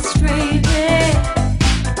frustrated.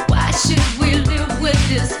 Why should we live with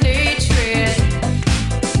this hatred?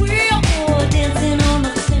 We're all dancing on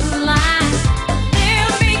the same line. They're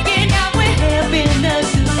making out we're having a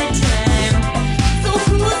good time. So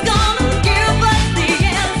who's gonna give us the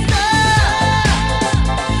answer?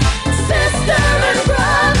 Sister and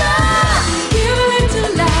brother, give a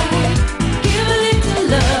little light, give a little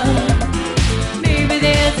love. Maybe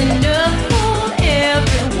there's enough for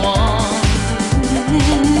everyone.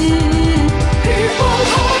 People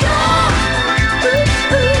hold on.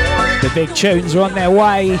 The big tunes are on their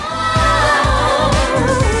way.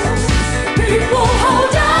 People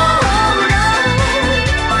hold on.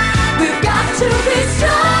 We've got to be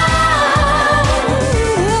strong.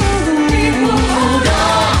 People hold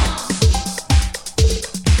on.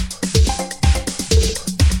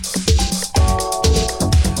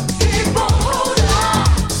 People hold on.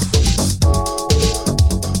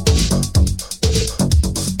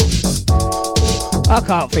 I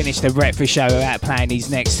can't finish the breakfast show without playing these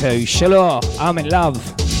next two. Shalor, I'm in love.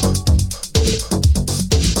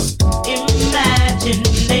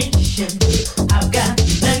 Imagination, I've got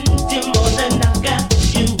plenty more than I've got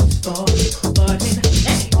use for, but it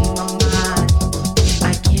ain't my mind.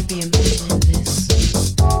 I can't be imagining this.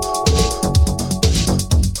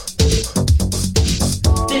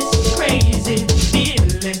 This crazy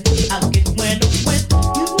feeling I get when I'm with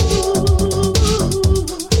you.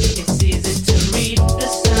 It's easy to read the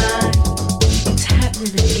sign. It's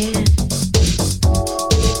happening again.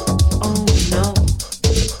 Oh no.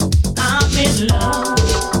 I'm in love.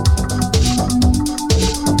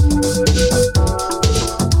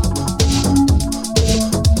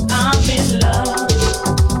 I'm in love.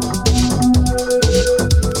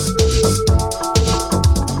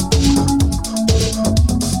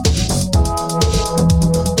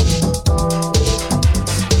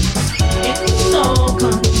 It's so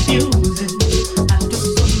confusing. I do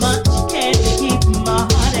so much, can't keep my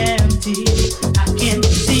heart empty. I can't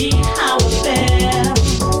see how I feel.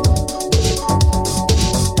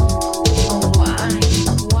 Oh, why?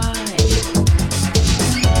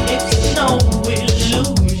 It's no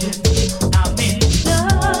illusion. I'm in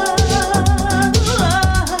love.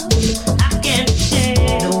 I can't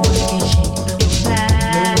shake. No one can shake the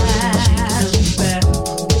passion.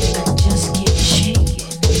 I just keep shaking.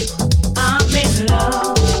 I'm in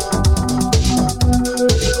love.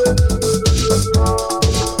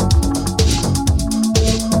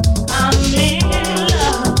 I'm in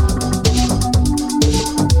love.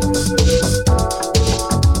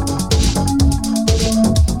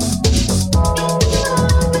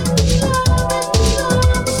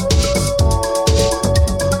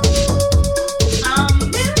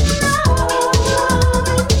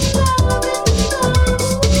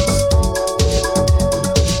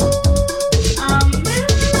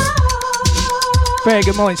 Very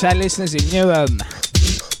good morning to our listeners in Newham.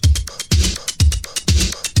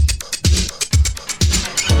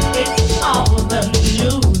 It's all the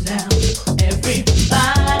news now.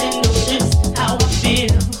 Everybody knows just how I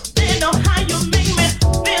feel. They know how you make me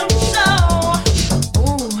feel so.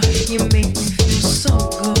 Ooh, you make me feel so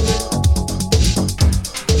good.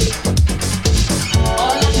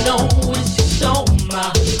 All I know is you stole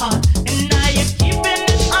my heart, and now you're keeping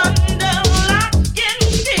it under lock and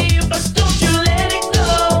key. But don't you let it go.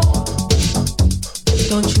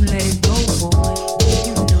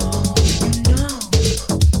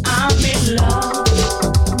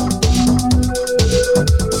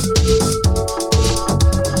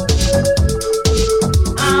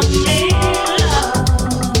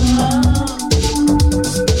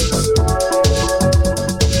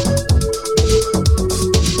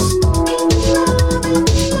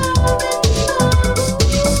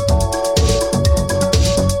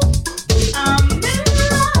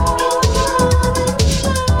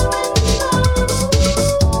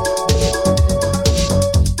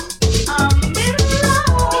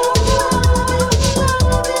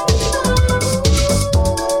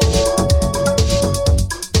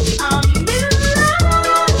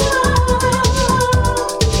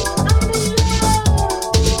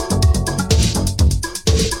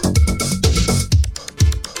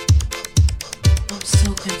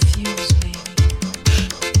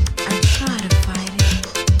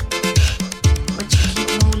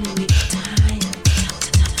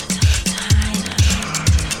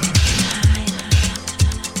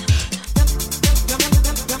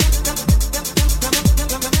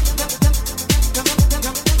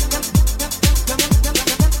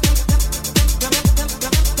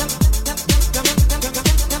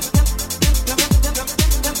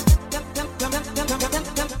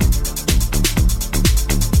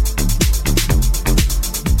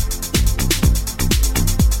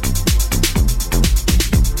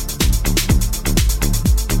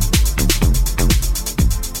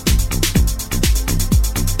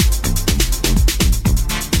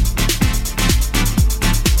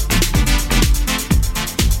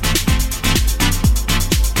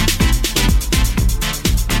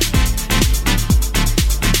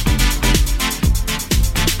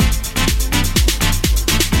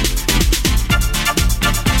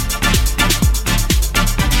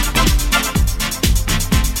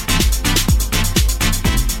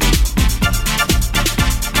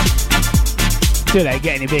 Do they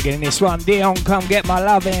get any bigger than this one? Dion, come get my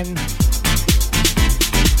lovin'.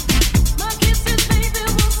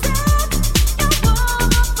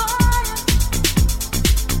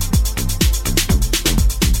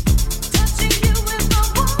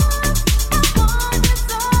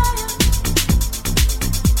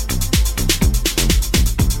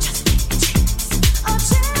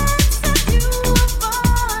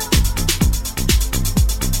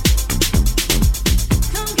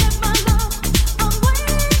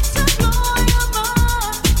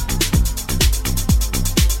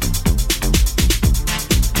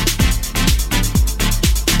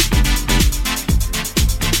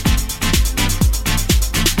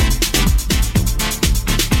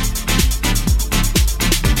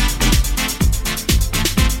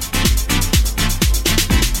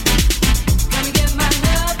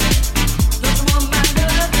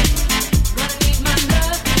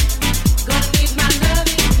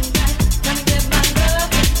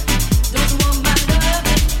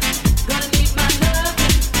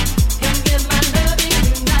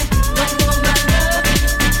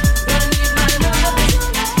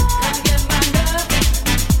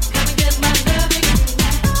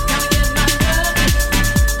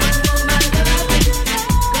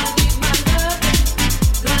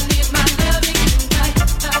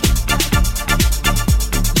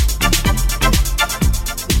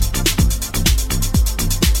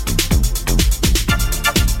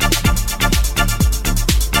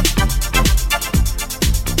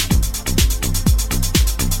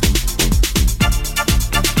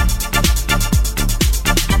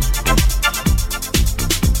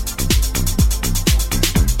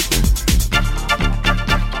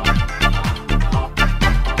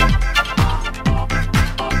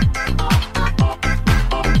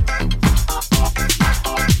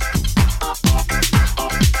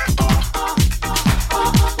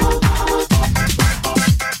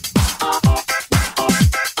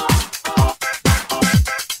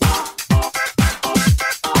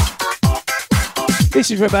 This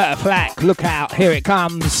is Roberta Flack. Look out, here it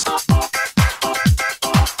comes.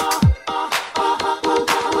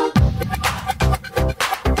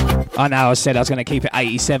 I know I said I was going to keep it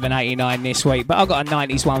 87, 89 this week, but I've got a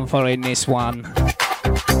 90s one following this one.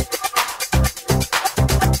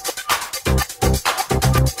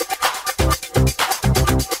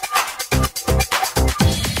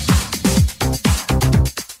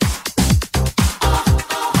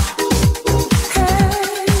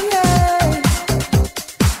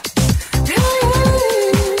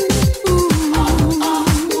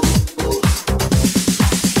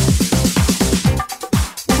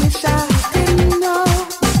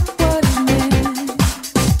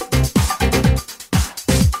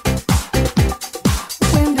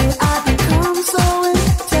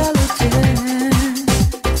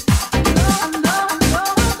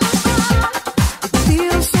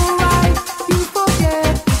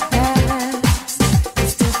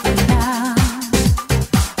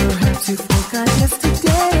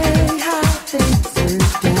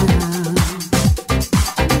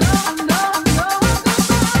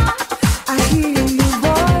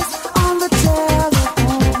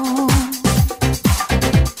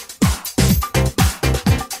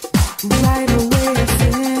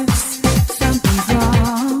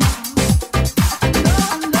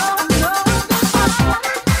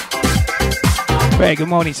 Very good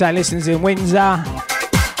morning, so listens in Windsor.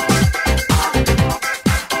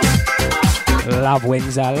 Love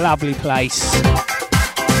Windsor, lovely place.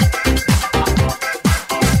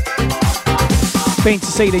 Been to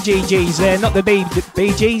see the GGs there, not the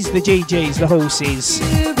Bee Gees, the GGs, the horses.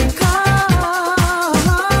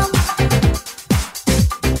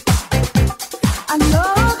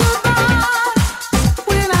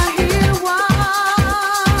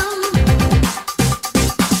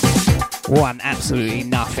 One absolutely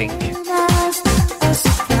nothing.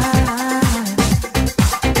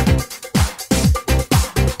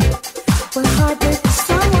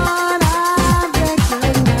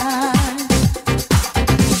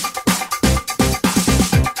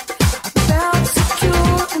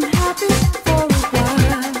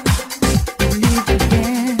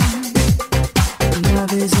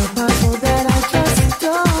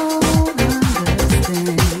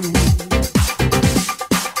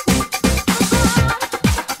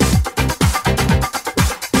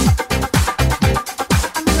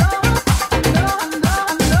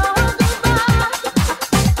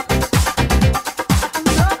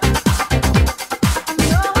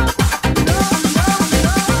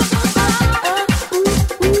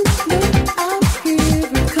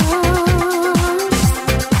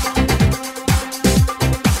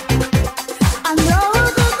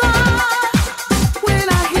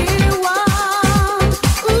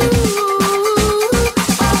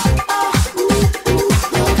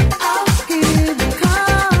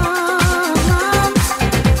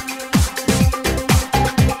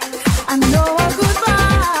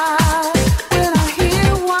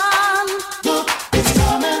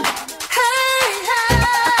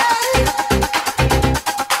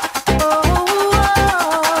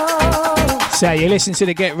 So you listen to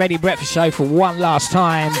the Get Ready Breakfast Show for one last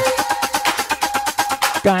time.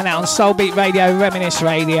 Going out on Soul Beat Radio, Reminisce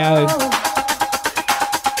Radio.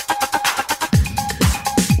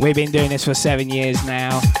 We've been doing this for 7 years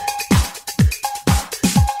now.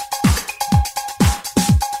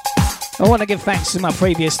 I want to give thanks to my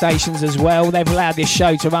previous stations as well. They've allowed this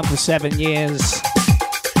show to run for 7 years.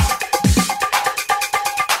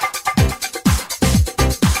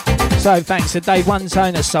 So thanks to Dave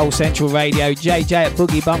Onezone at Soul Central Radio, JJ at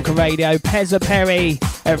Boogie Bunker Radio, Pezza Perry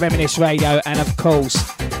at Reminisce Radio, and of course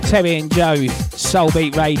Terry and Joe, Soul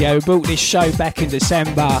Beat Radio, brought this show back in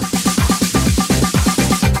December.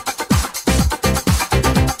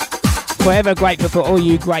 Forever grateful for all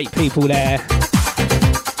you great people there.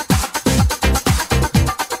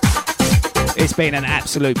 It's been an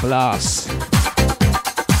absolute blast.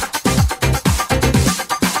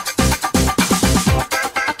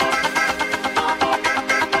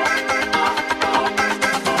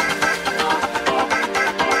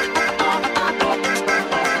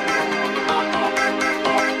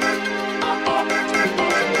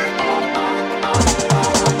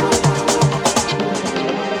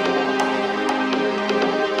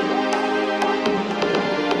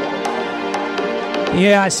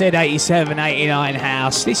 Yeah, I said 87, 89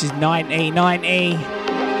 house. This is 1990.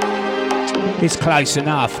 It's close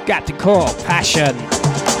enough. Gap to Core, Passion.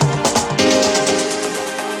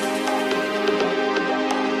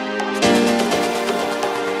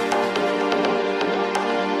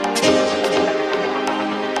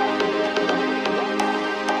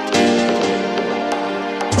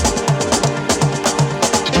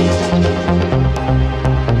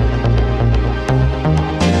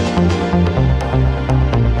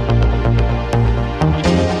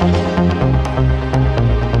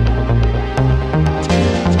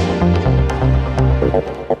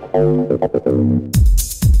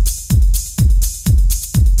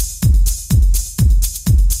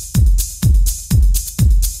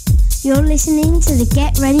 You're listening to the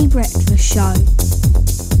Get Ready Breakfast Show.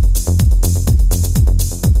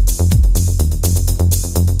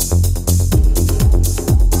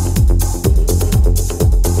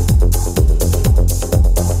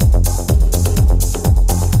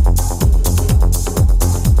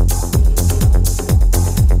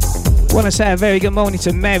 Want to say a very good morning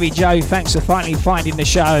to Mary Jo. Thanks for finally finding the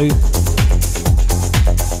show.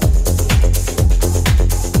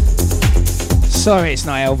 Sorry it's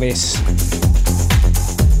not Elvis.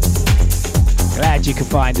 Glad you could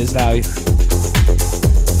find us though.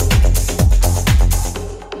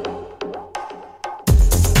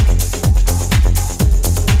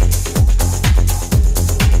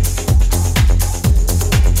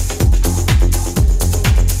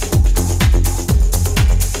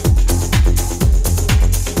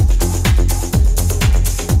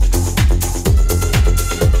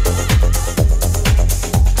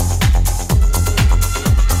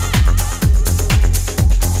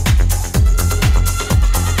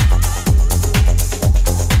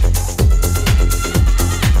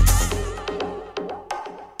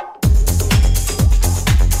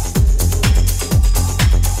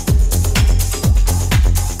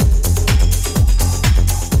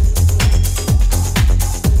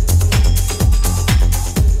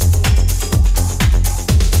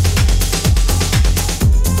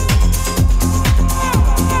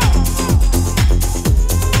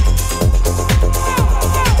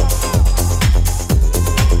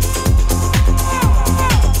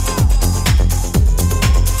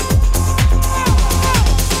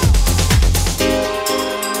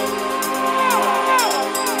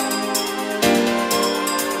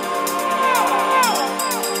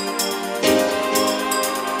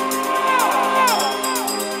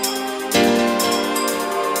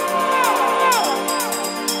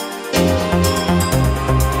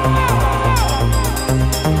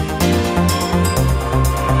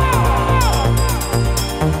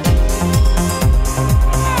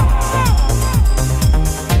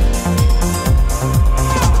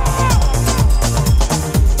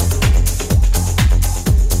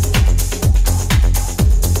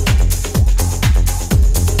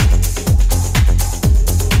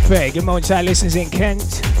 Good morning to our listeners in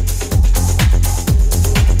Kent.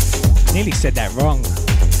 Nearly said that wrong.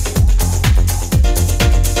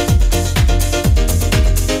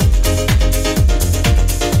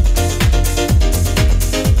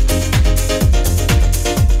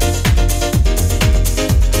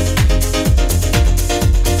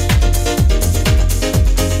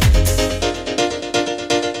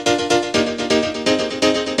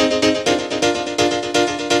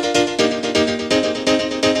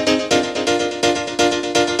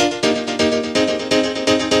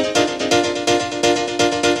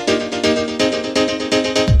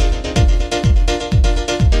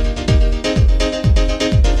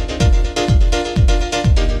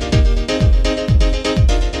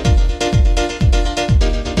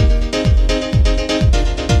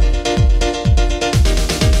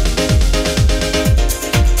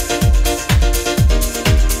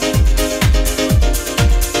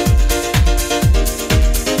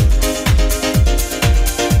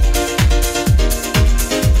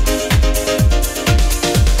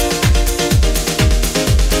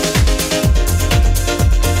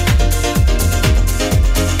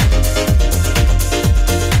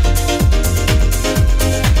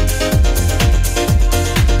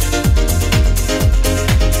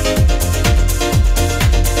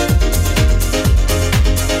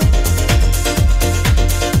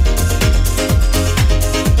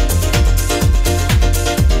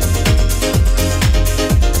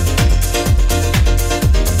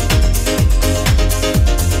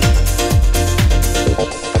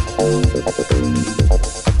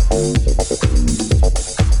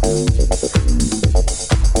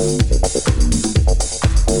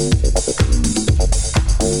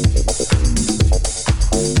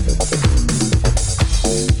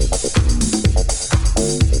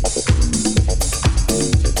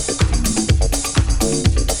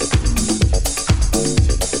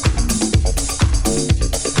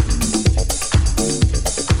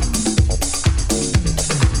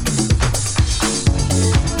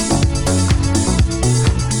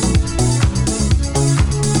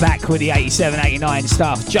 Back with the 87, 89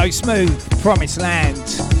 stuff. Joe Smooth, Promised Land.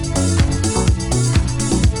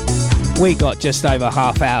 We got just over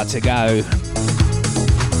half hour to go.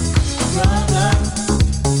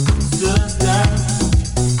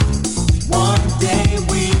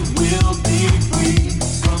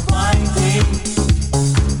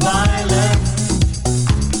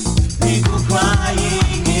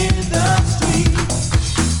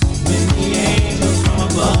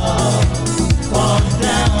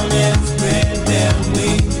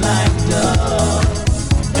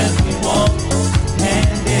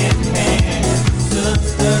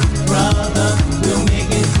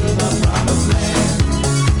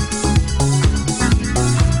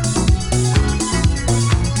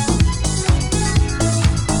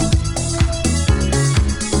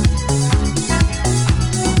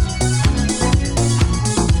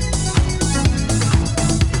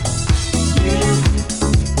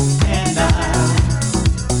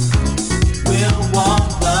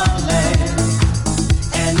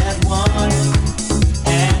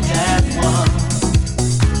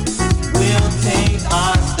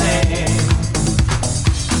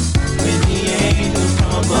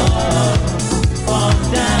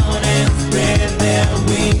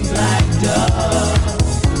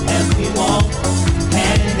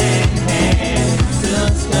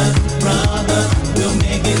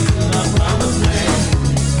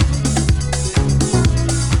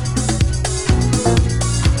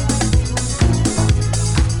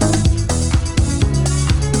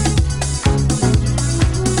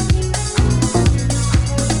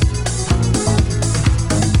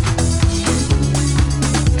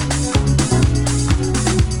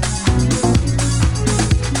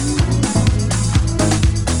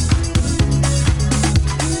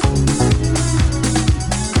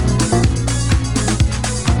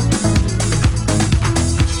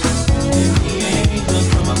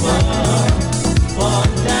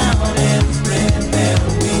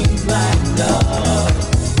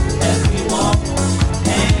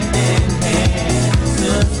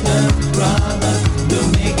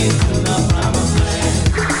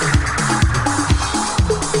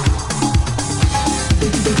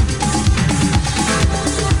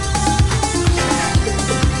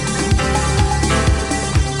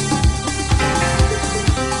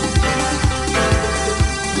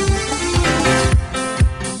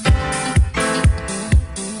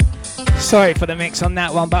 Sorry for the mix on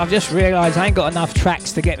that one, but I've just realised I ain't got enough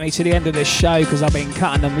tracks to get me to the end of the show because I've been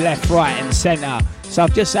cutting them left, right and centre. So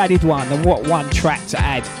I've just added one, and what one track to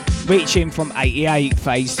add? Reaching from 88,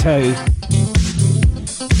 Phase 2.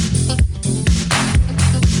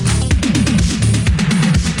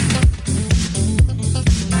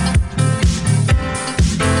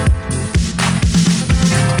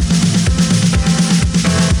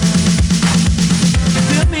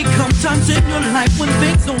 When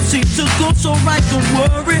things don't seem to go so right, don't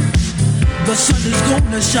worry, the sun is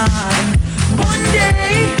gonna shine one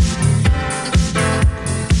day.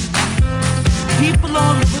 People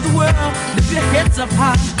all over the world, lift your heads up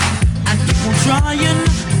high and keep on trying.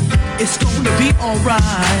 It's gonna be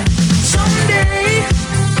alright. Someday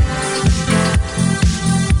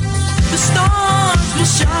the stars will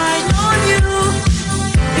shine on you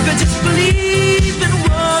if you just believe in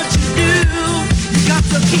what you do. You got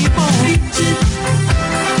to keep on reaching.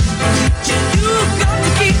 You got to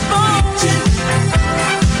keep on reaching.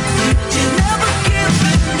 Never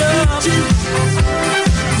giving up.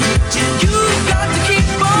 You got to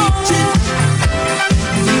keep on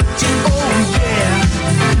reaching. Oh yeah.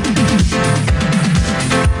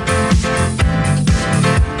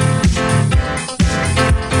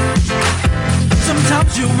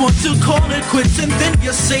 Sometimes you want to call it quits and then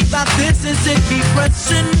you say that this is it. Keep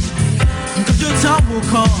pressing. The time will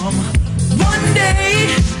come one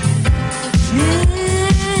day.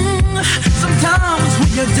 Sometimes when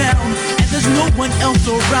you're down and there's no one else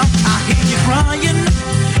around, I hear you crying.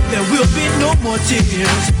 There will be no more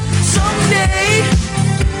tears. Someday,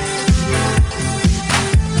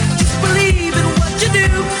 just believe in what you do,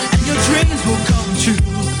 and your dreams will come true.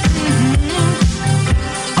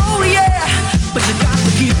 Oh yeah, but you got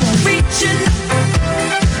to keep on reaching.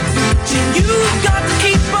 You got to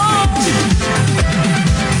keep on.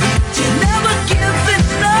 Never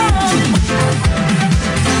giving up.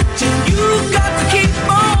 You got to keep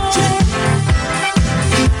on.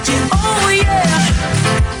 Oh yeah.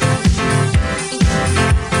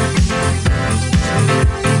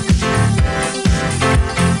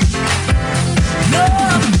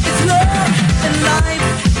 Love is love and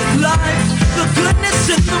life is life. The goodness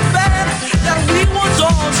and the bad that we once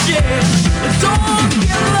all shared.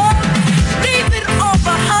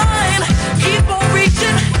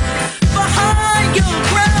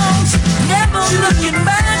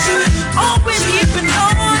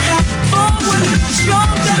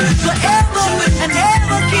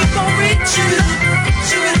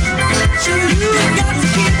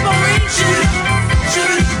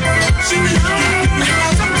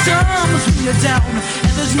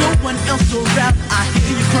 no one else around, I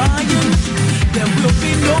hear you crying. There will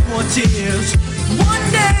be no more tears. One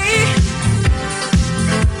day,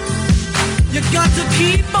 you got to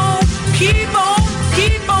keep on, keep on,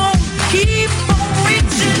 keep on, keep on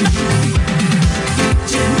reaching.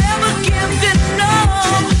 Never giving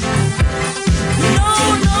up. No,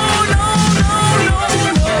 no, no, no, no,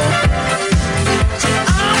 no.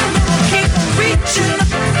 I'm gonna keep on reaching.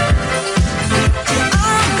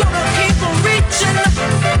 I'm gonna keep on reaching.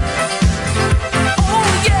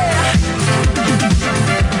 Oh yeah.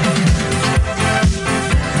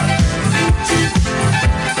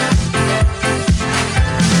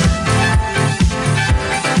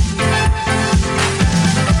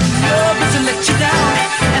 Love is to let you down,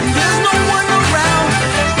 and there's no one around.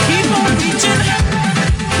 Keep on reaching,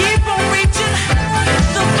 keep on reaching.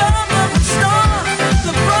 The bomb of the star,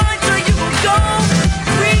 the brighter you will go.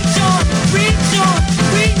 Reach on, reach on,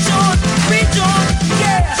 reach on, reach on,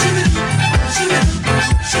 yeah.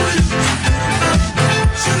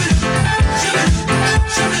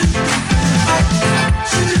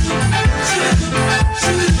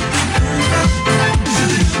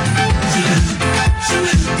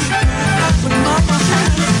 When mama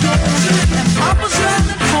has gone and papa's not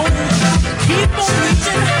at home, keep on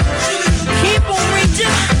reaching, keep on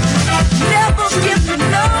reaching. Never giving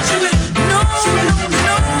up. No, no,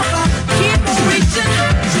 no. Keep on reaching,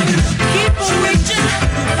 keep on reaching.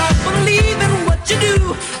 Believe in what you do,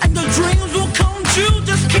 and your dreams will come true.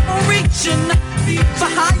 Just keep on reaching for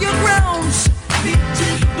higher grounds.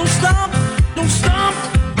 Don't stop, don't stop,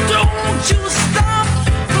 don't you stop.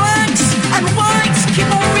 Blacks and whites, keep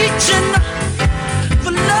on reaching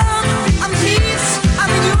for love and peace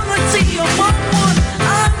and unity of one.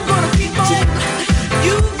 I'm gonna keep on,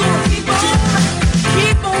 you gonna keep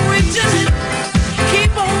on reaching,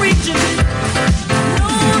 keep on reaching. No,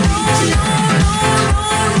 no, no, no, no, no,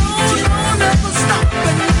 no, never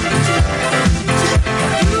stopping.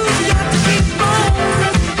 You got to keep on.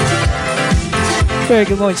 Very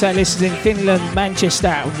good morning to our listeners in Finland, Manchester,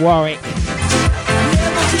 and Warwick.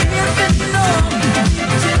 Never giving up.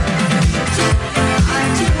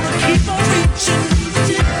 I'm gonna keep on reaching.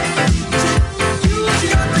 You got to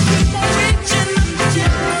keep on reaching.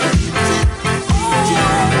 Oh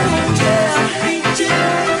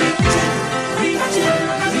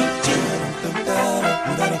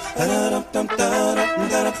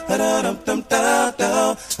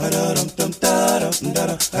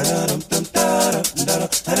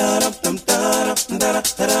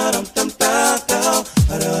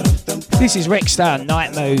This is Rexstar,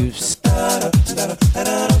 Night Moves.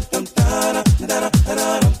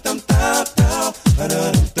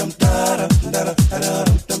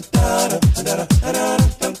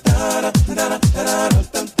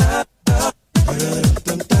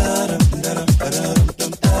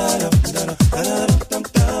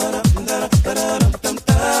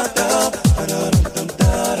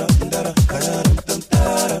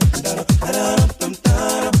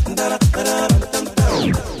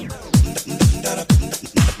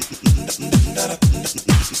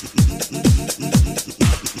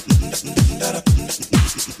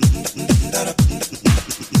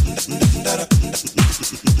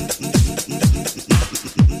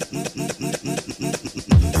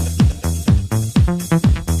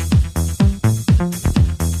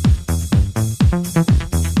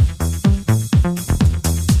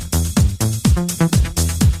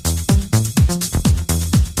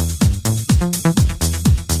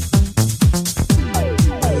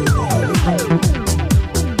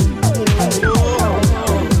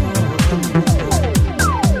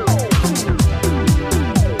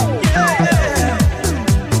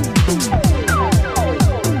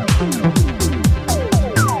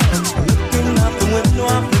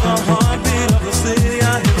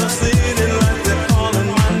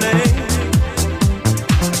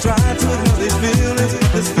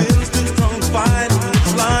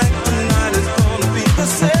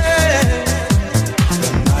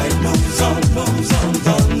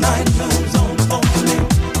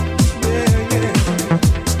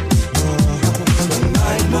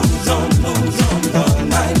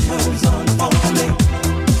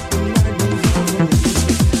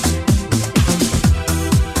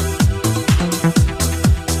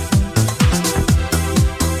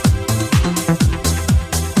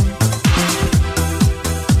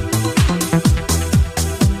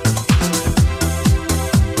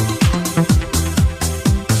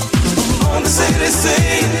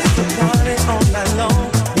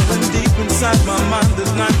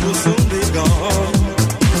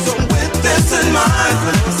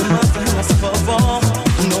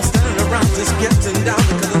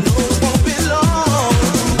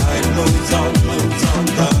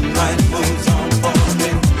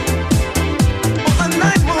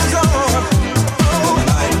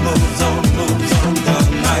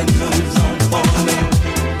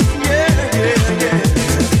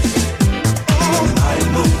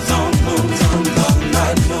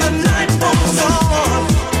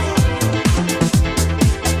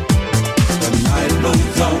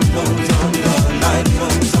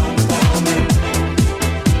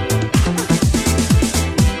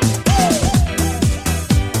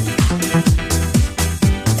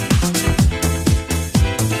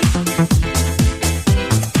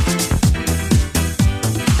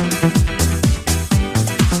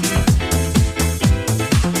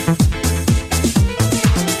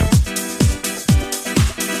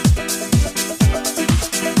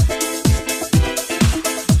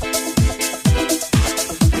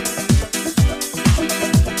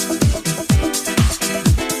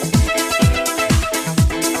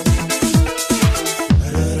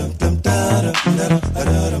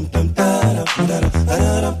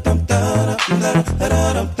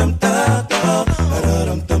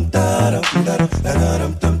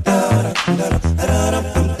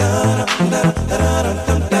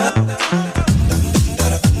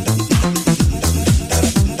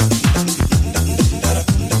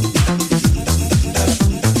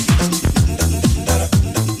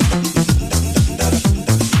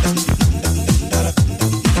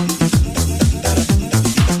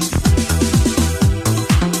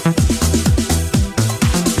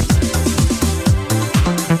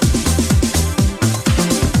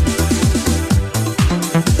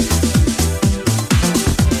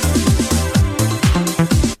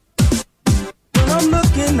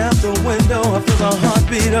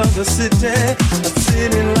 The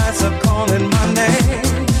city lights are calling my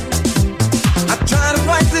name. I try to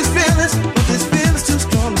fight these feelings, but this feeling's too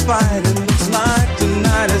strong to fight. It looks like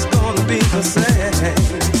tonight is gonna be the same.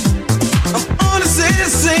 I'm on the city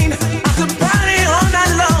scene, I could party all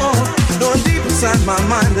night long. Knowing deep inside my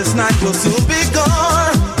mind this night will soon be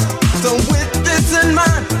gone. So with this in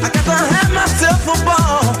mind, I got to have myself a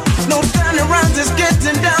ball. No standing around, just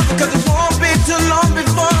getting down, because it won't be too long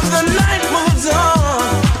before the night moves on.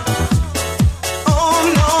 Oh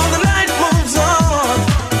no, the night moves on.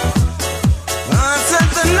 I said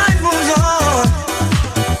the night moves on.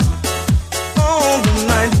 Oh, the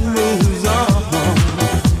night moves on.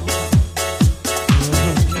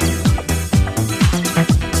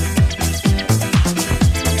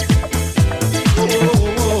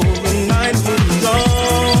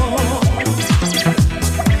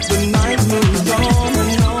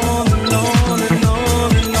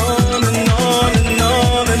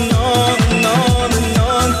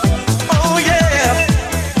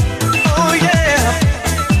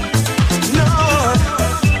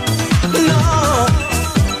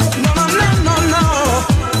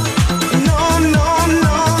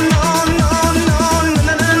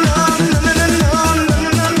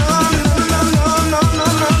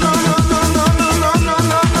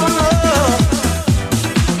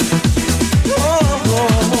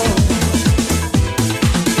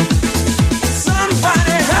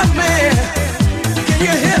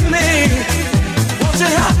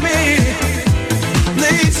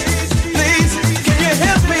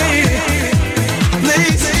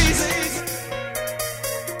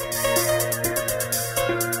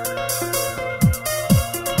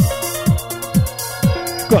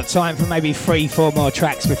 Got time for maybe 3-4 more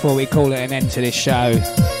tracks before we call it an end to this show.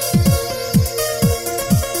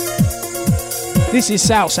 This is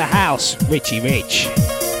Salsa House, Richie Rich.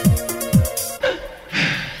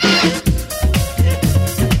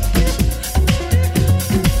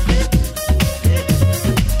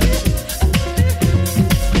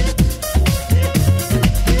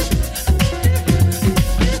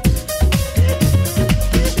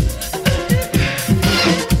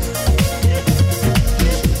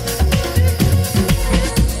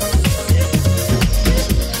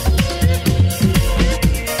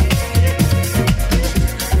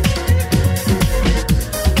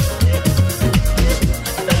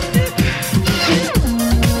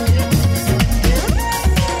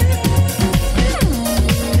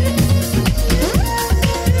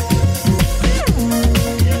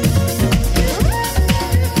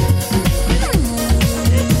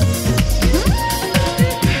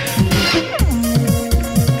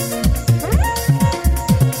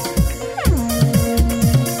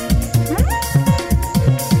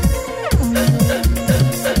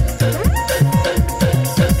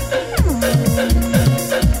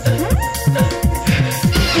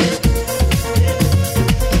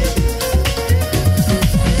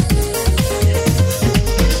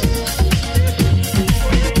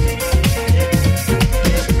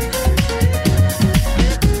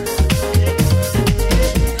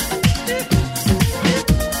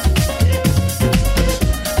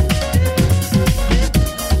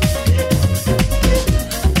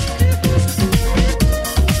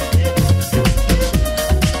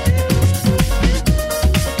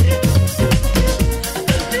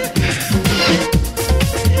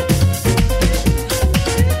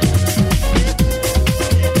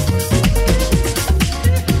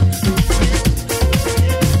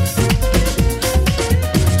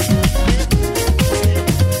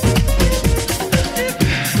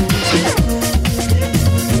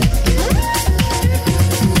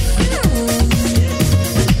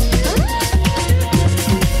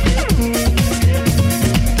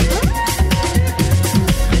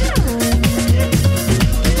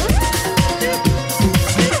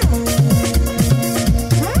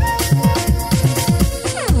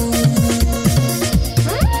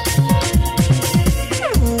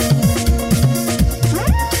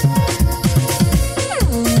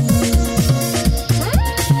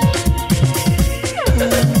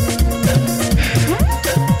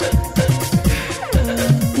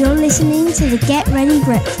 listening to the Get Ready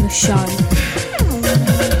Breakfast Show.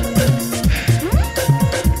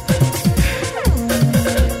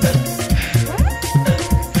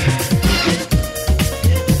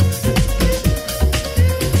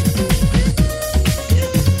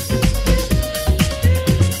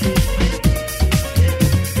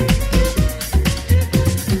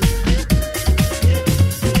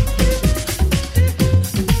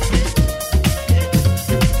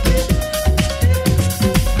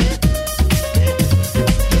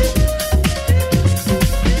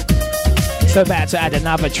 also about to add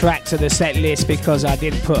another track to the set list because I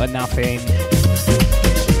didn't put enough in.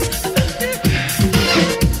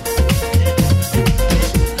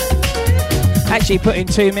 Actually put in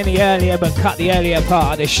too many earlier, but cut the earlier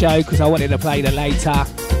part of the show because I wanted to play the later.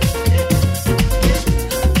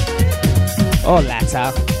 Or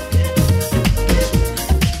latter.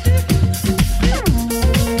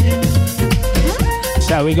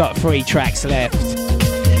 So we got 3 tracks left.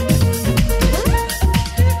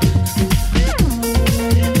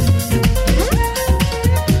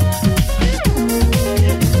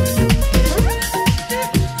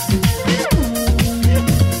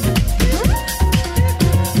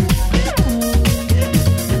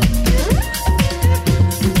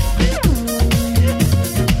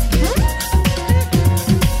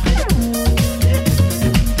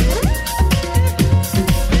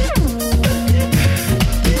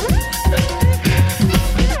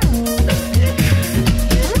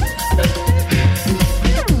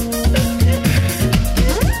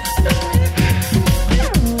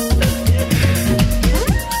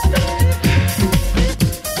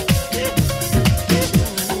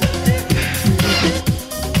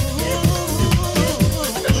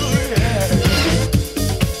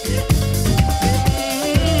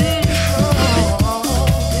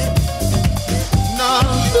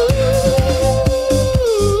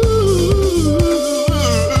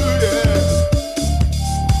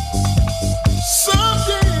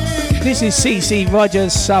 This is CC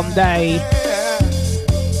Rogers, Someday.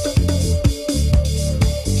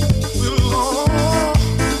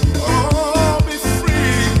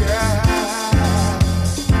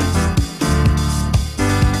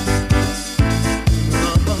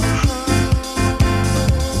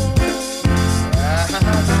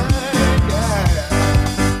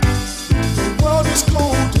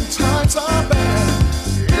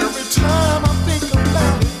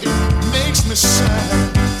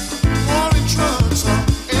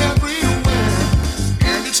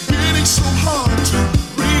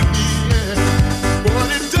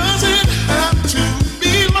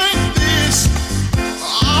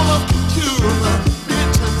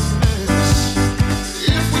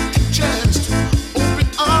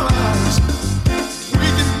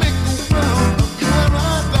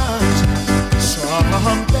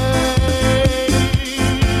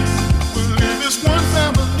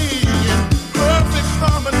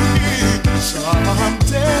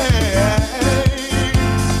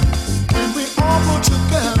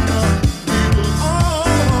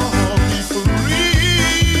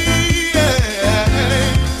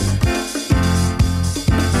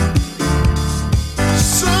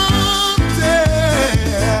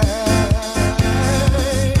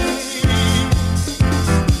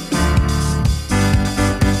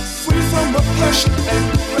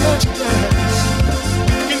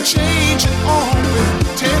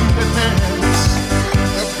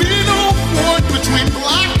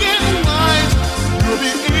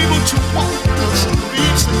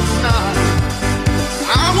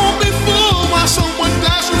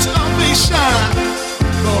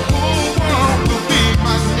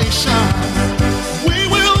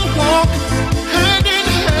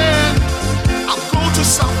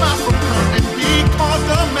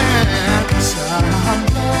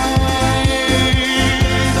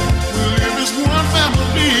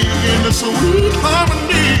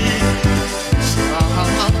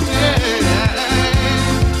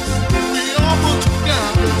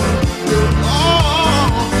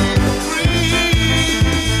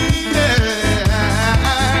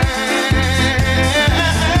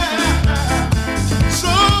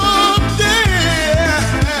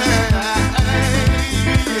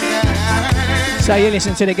 So you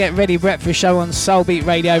listen to the Get Ready Breakfast Show on Soulbeat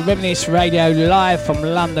Radio, Reminisce Radio, live from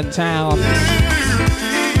London town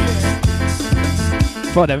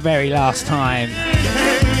for the very last time.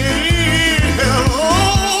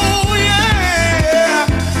 Oh, yeah.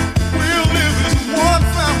 We'll live as one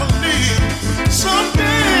family.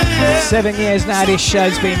 Someday. 7 years now this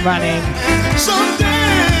show's been running.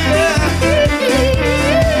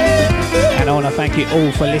 And I want to thank you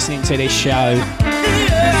all for listening to this show.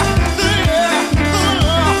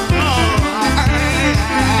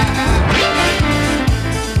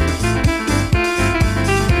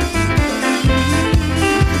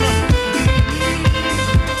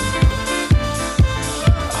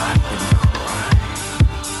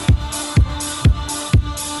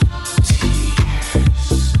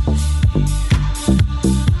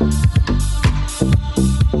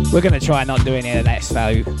 We're going to try not doing any of that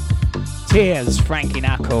though. Tears, Frankie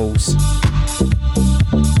Knuckles.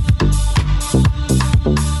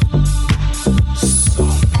 So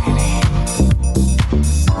many.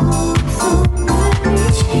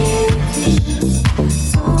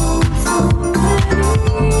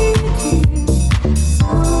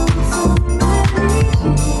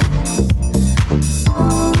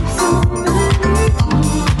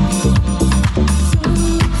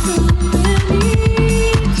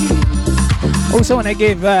 Also want to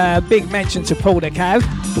give a big mention to Paul the Cav.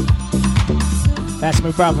 That's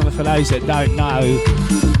my brother for those that don't know.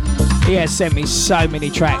 He has sent me so many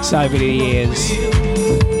tracks over the years.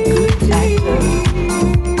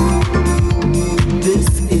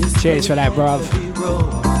 Cheers for that, bruv.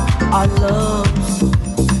 Our love's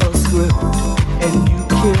a script, and you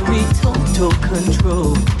carry total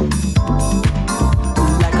control.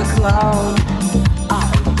 Like a clown,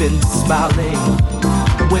 I've been smiling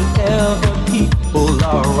whenever people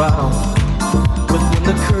are around. But when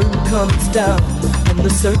the curtain comes down and the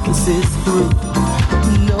circus is through,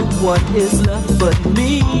 no one is left but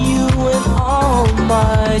me, you, and all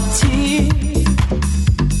my tears.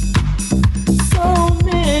 So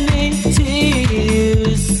many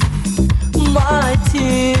tears, my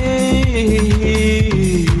tears.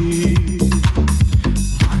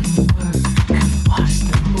 One word could wash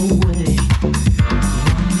them away.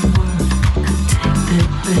 One word could take their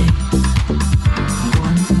place.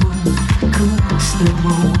 One word could wash them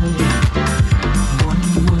away. One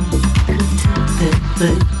word could take their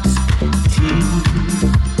place.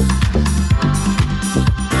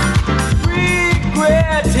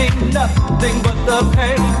 Regretting nothing but the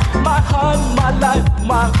pain. My heart, my life,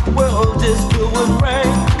 my world is filled with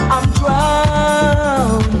rain. I'm drowning.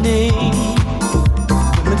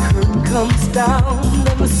 When the curtain comes down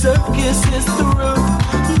and the circus is through,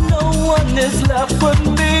 no one is left but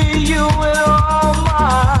me, you, and all my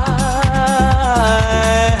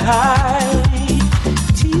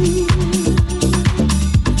tears.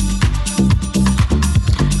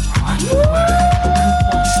 One word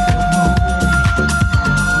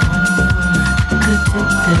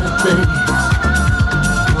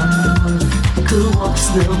could wash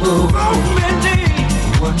them away.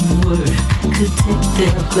 One word could take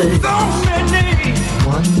their place. One word could wash them away. One word could take their place.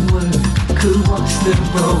 One word could wash them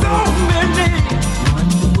away.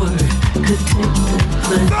 One word could take their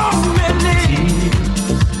place. So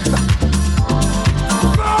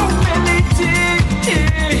many tears.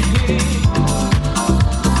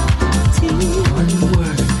 One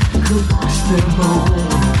word could wash them away.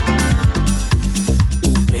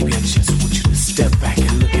 Ooh, baby, I just want you to step back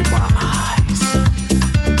and look in my eyes.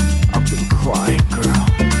 I've been crying, girl.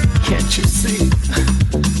 Can't you see?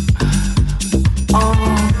 Oh,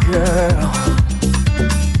 girl.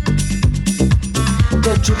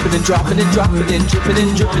 They're dripping and dropping and dropping and dripping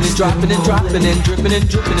and dripping and dropping and dropping and dripping and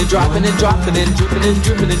dripping and dropping and dropping and dripping and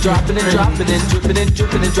dripping and dropping and dropping and dripping and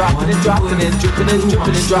dripping and dropping and dropping and dripping and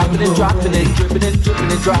dripping and dropping and dropping and dripping and dripping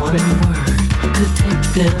and dropping. One word could take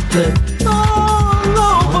their blood all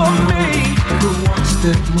over me. Could wash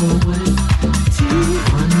them away.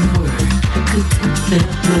 One word could take their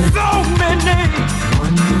blood. So many.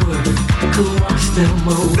 One word could wash them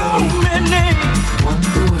away. So many. One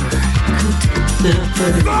word could take their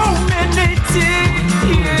blood. So many tears.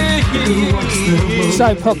 So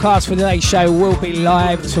podcast for today's show will be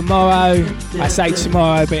live tomorrow. I say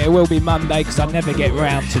tomorrow, but it will be Monday because I never get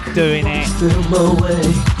round to doing it.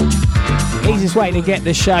 Easiest way to get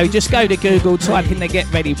the show, just go to Google, type in the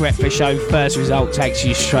Get Ready Breakfast Show. First result takes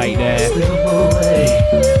you straight there.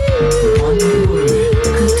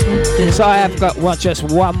 So I have got just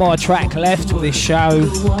one more track left for this show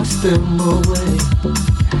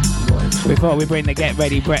before we bring the Get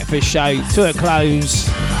Ready Breakfast Show to a close.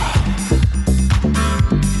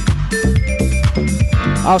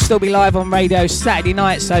 I'll still be live on radio Saturday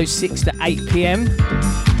night, so 6 to 8 p.m.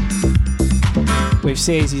 with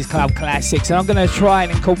Sears' Club Classics, and I'm going to try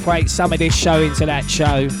and incorporate some of this show into that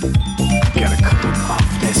show. You gotta come off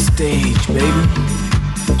that stage, baby.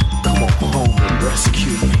 Come on home and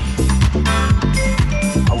rescue me.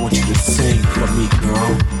 I want you to sing for me,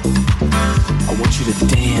 girl. I want you to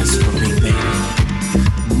dance for me, baby.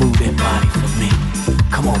 Move that body for me.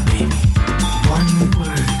 Come on, baby. One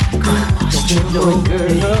word, don't you know it,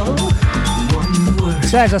 girl? One word.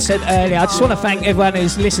 So as I said earlier, I just want to thank everyone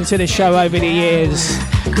who's listened to the show over the years.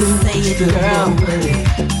 Say it, girl.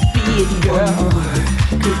 Be it, girl.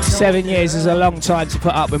 7 years is a long time to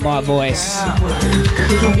put up with my voice.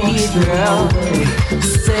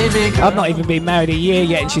 I've not even been married a year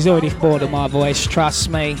yet and she's already bored of my voice, trust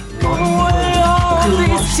me.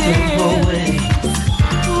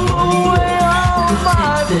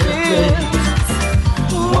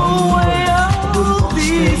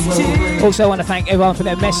 Also want to thank everyone for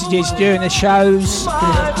their messages during the shows.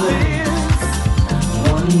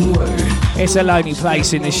 It's a lonely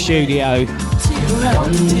place in the studio.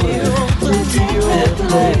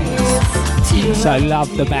 So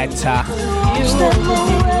love the banter.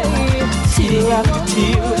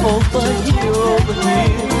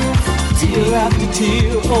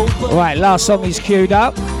 Right, last song is queued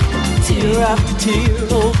up.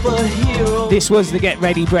 This was the Get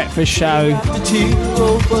Ready Breakfast Show.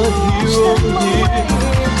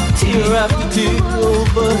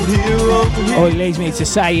 All it leaves me to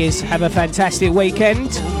say is have a fantastic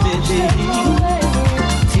weekend.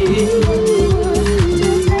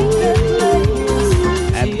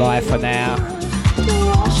 And bye for now.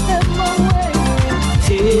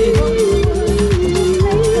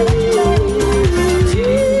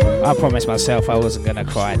 I promised myself I wasn't going to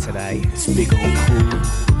cry today. Big old pool.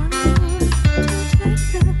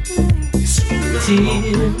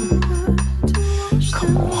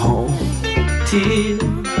 Come on home.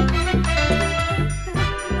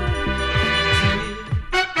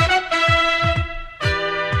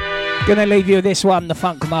 Gonna leave you with this one, the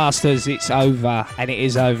Funk Masters. It's over, and it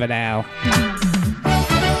is over now.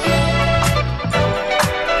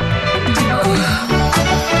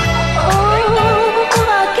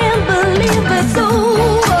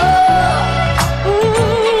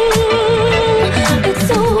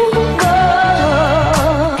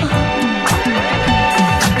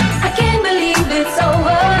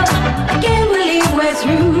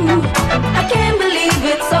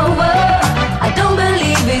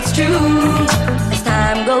 As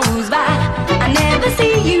time goes by, I never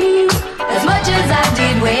see you as much as I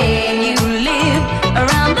did when you lived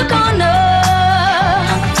around the corner.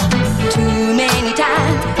 Too many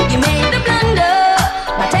times you made the blunder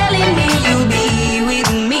by telling me you'll be with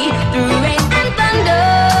me through rain and thunder.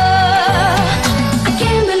 I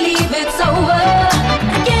can't believe it's over.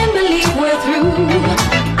 I can't believe we're through.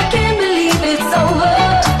 I can't believe it's over.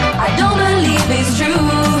 I don't believe it's true.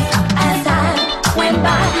 As time went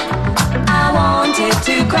by, I wanted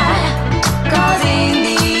to cry, 'cause in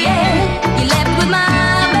the end you left with my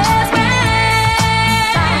best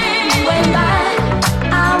friend. Time went by,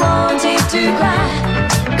 I wanted to cry,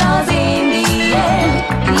 'cause in the end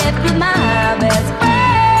you left with my best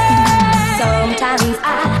friend. Sometimes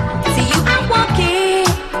I see you out walking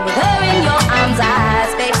with her in your arms,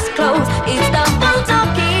 eyes face closed. It's double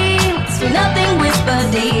talking, so nothing whispered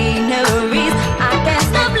dignaries. I can't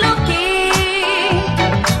stop looking.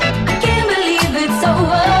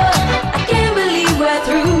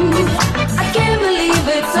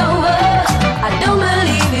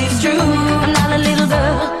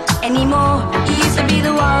 Anymore, you used to be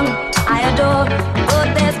the one I adore, but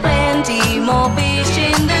there's plenty more fish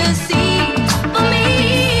in the sea for me.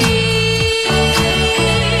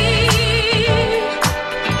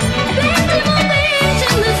 Plenty more fish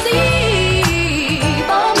in the sea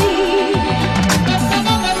for me.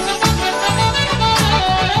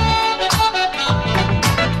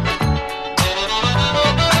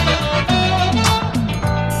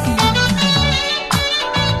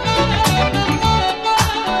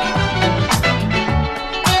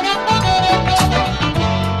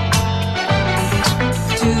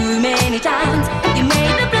 Times you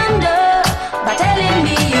made the blunder by telling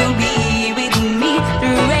me you'll be with me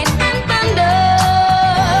through rain and thunder.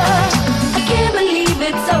 I can't believe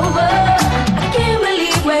it's over. I can't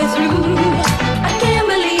believe we're through. I can't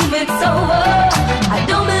believe it's over. I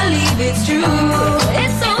don't believe it's true.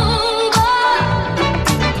 It's over.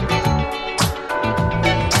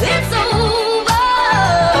 It's over.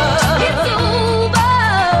 It's over.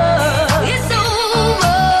 It's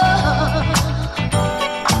over.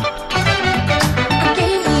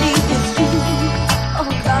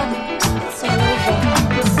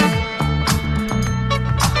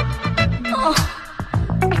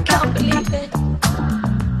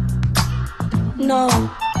 No,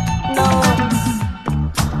 no,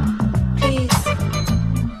 please.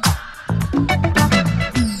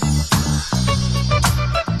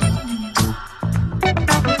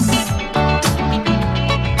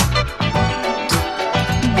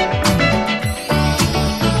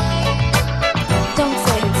 Don't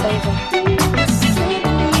say it's over.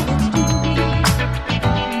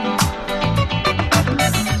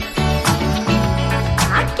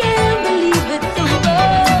 I can't believe it's over.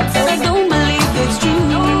 I don't believe it's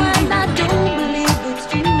true.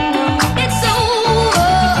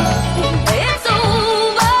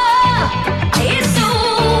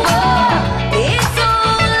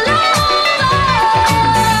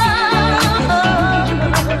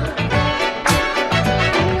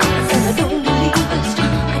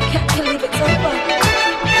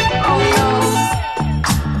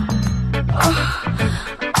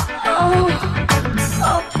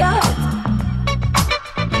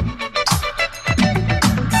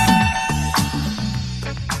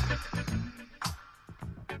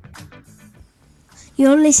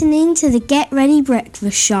 You're listening to the Get Ready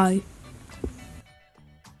Breakfast Show.